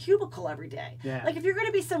work in the cubicle every day. Yeah. Like, if you're going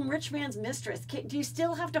to be some rich man's mistress, do you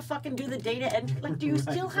still have to fucking do the data entry? Like, do you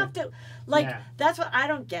still have to? Like, that's what I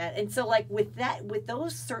don't get. And so, like, with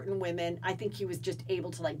those certain women, I think he was just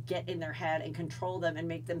able to, like, get in their head and control them and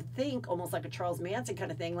make them think almost like a Charles Manson kind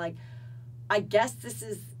of thing. Like, I guess this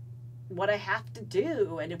is what I have to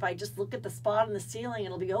do. And if I just look at the spot on the ceiling,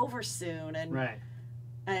 it'll be over soon. And,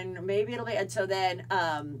 and maybe it'll be. And so then...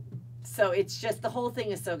 so it's just, the whole thing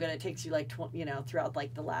is so good. It takes you like, throughout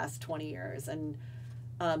like the last 20 years. And,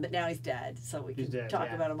 but now he's dead. So we can talk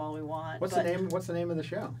about him all we want. What's the name of the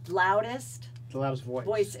show? The loudest voice.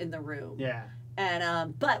 Voice in the room. Yeah.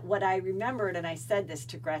 And, but what I remembered, and I said this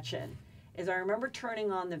to Gretchen, is I remember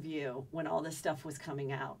turning on The View when all this stuff was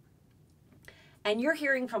coming out. And you're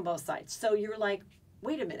hearing from both sides. So you're like,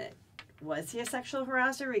 wait a minute. Was he a sexual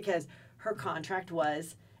harasser? Because her contract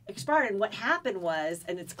was expired. And what happened was,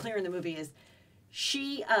 and it's clear in the movie, is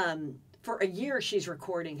she for a year she's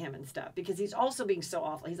recording him and stuff, because he's also being so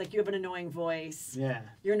awful. He's like, you have an annoying voice,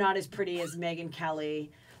 you're not as pretty as Megyn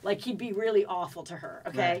Kelly. Like, he'd be really awful to her,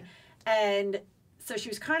 okay? And so she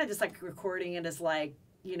was kind of just like recording it as like,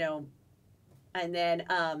 And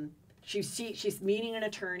then she's meeting an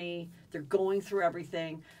attorney. They're going through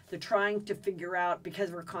everything. They're trying to figure out, because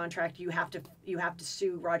of her contract, you have to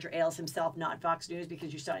sue Roger Ailes himself, not Fox News,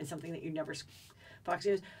 because you signed something that you never Fox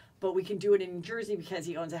News. But we can do it in New Jersey because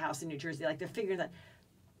he owns a house in New Jersey. Like, they're figuring that.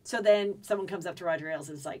 So then someone comes up to Roger Ailes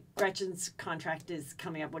and is like, Gretchen's contract is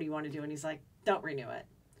coming up. What do you want to do? And he's like, don't renew it.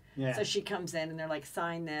 Yeah. So she comes in and they're like,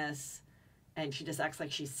 sign this. And she just acts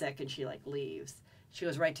like she's sick and she like leaves. She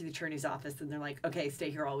goes right to the attorney's office and they're like, okay, stay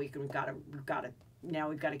here all week and we've got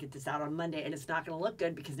to get this out on Monday, and it's not going to look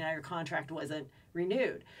good because now your contract wasn't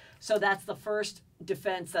renewed. So that's the first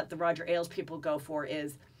defense that the Roger Ailes people go for,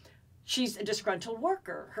 is she's a disgruntled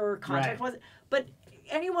worker. Her contract wasn't. But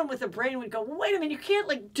anyone with a brain would go, well, wait a minute, you can't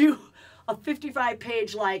like do a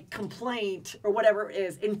 55-page like complaint or whatever it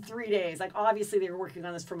is in 3 days. Like, obviously they were working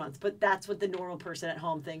on this for months, but that's what the normal person at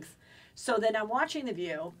home thinks. So then I'm watching The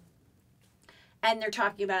View, and they're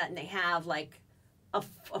talking about it, and they have like a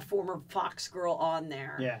former Fox girl on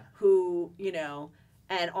there who, you know,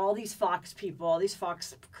 and all these Fox people, all these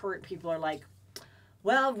Fox current people are like,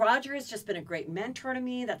 well, Roger has just been a great mentor to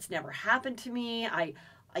me. That's never happened to me. I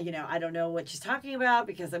don't know what she's talking about,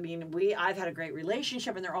 because I mean, I've had a great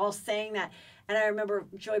relationship, and they're all saying that. And I remember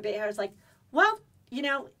Joy Behar was like, well, you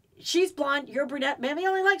know, she's blonde, you're brunette, Mammy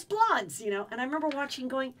only likes blondes, you know. And I remember watching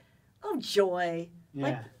going, oh, Joy,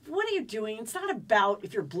 like, what are you doing? It's not about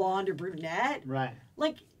if you're blonde or brunette. Right.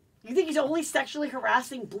 Like, you think he's only sexually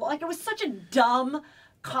harassing like, it was such a dumb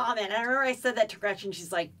comment. And I remember I said that to Gretchen.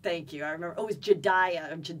 She's like, thank you. I remember, it was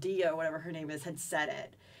Jadiah, whatever her name is, had said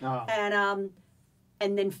it. Oh.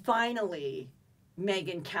 And then finally,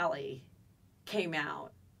 Megyn Kelly came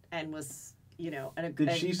out and was, you know.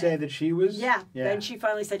 Did she say that she was? Yeah. Then she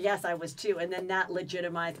finally said, yes, I was too. And then that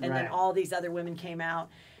legitimized, and then all these other women came out.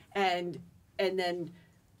 And then,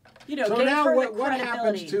 you know, so now what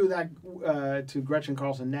happens to that to Gretchen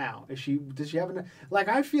Carlson now? Does she have enough? Like,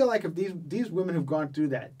 I feel like if these women have gone through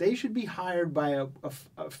that, they should be hired by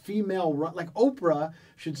a female run. Like, Oprah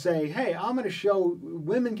should say, hey, I'm going to show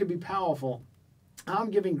women can be powerful.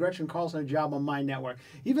 I'm giving Gretchen Carlson a job on my network.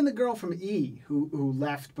 Even the girl from E! who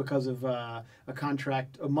left because of a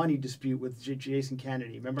money dispute with Jason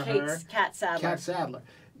Kennedy. Remember her? Kat Sadler.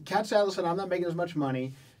 Kat Sadler said, I'm not making as much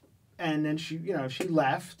money. And then she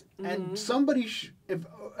left. Mm-hmm. And somebody, if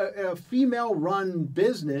a female-run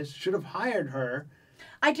business should have hired her.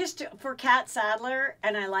 For Kat Sadler,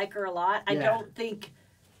 and I like her a lot, I don't think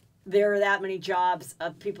there are that many jobs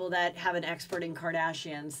of people that have an expert in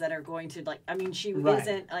Kardashians that are going to, like, I mean, she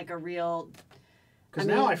isn't like a real. Because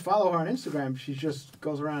now I follow her on Instagram. She just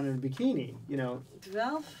goes around in a bikini, you know.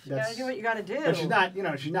 Well, you got to do what you got to do. But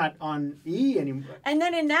she's not on E! anymore. And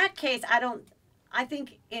then in that case, I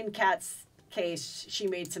think in Kat's case, she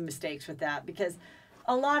made some mistakes with that, because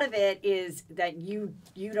a lot of it is that you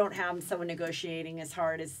don't have someone negotiating as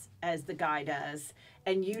hard as the guy does,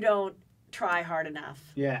 and you don't try hard enough.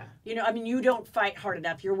 Yeah. You know, I mean, you don't fight hard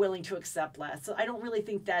enough. You're willing to accept less. So I don't really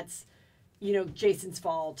think that's, you know, Jason's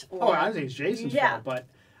fault. Or, I don't think it's Jason's fault, but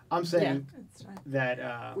I'm saying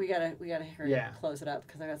that... we gotta hurry and close it up,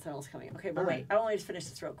 because I got something else coming. Okay, but wait. I want to just finish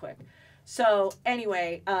this real quick. So,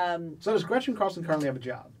 anyway... so does Gretchen Carlson currently have a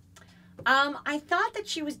job? I thought that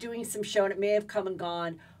she was doing some show, and it may have come and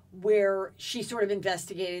gone, where she sort of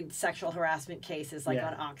investigated sexual harassment cases, like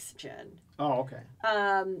on Oxygen. Oh,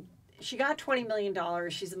 okay. She got $20 million.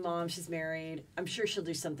 She's a mom. She's married. I'm sure she'll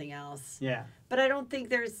do something else. Yeah. But I don't think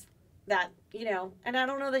there's that, you know, and I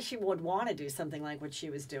don't know that she would want to do something like what she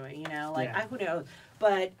was doing, you know, like, who knows?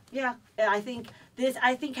 But yeah, I think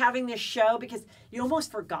having this show, because you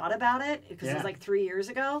almost forgot about it, because it was like 3 years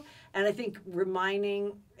ago. And I think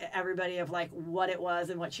reminding everybody of like what it was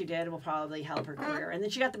and what she did will probably help her career. And then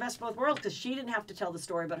she got the best of both worlds, because she didn't have to tell the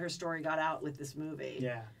story, but her story got out with this movie.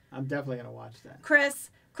 Yeah, I'm definitely going to watch that.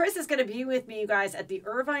 Chris is going to be with me, you guys, at the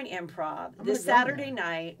Irvine Improv this Saturday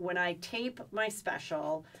night when I tape my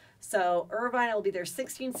special. So Irvine will be there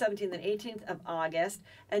 16th, 17th, and 18th of August.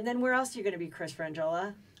 And then where else are you going to be, Chris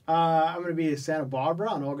Franjola? I'm going to be in Santa Barbara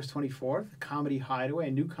on August 24th, Comedy Hideaway,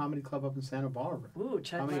 a new comedy club up in Santa Barbara. Ooh,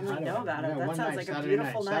 let me know about it. That sounds like a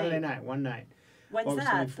beautiful night. Saturday night, one night. When's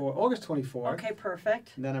August 24th. Okay,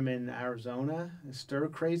 perfect. And then I'm in Arizona, Stir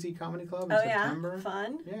Crazy Comedy Club in September.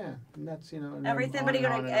 Fun. Yeah, and that's, you know. And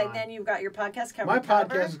then you've got your podcast Cover My to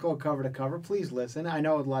Cover. podcast is called Cover to Cover. Please listen. I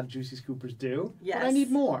know a lot of Juicy Scoopers do, but I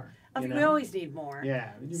need more. We always need more.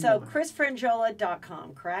 Yeah. So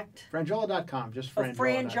ChrisFranjola.com, correct? Franjola.com, just Franjola.com.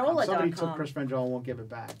 Franjola.com. Somebody took Chris Franjola and won't give it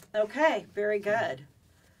back. Okay, very good.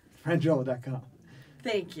 Franjola.com.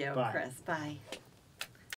 Thank you, Chris. Bye.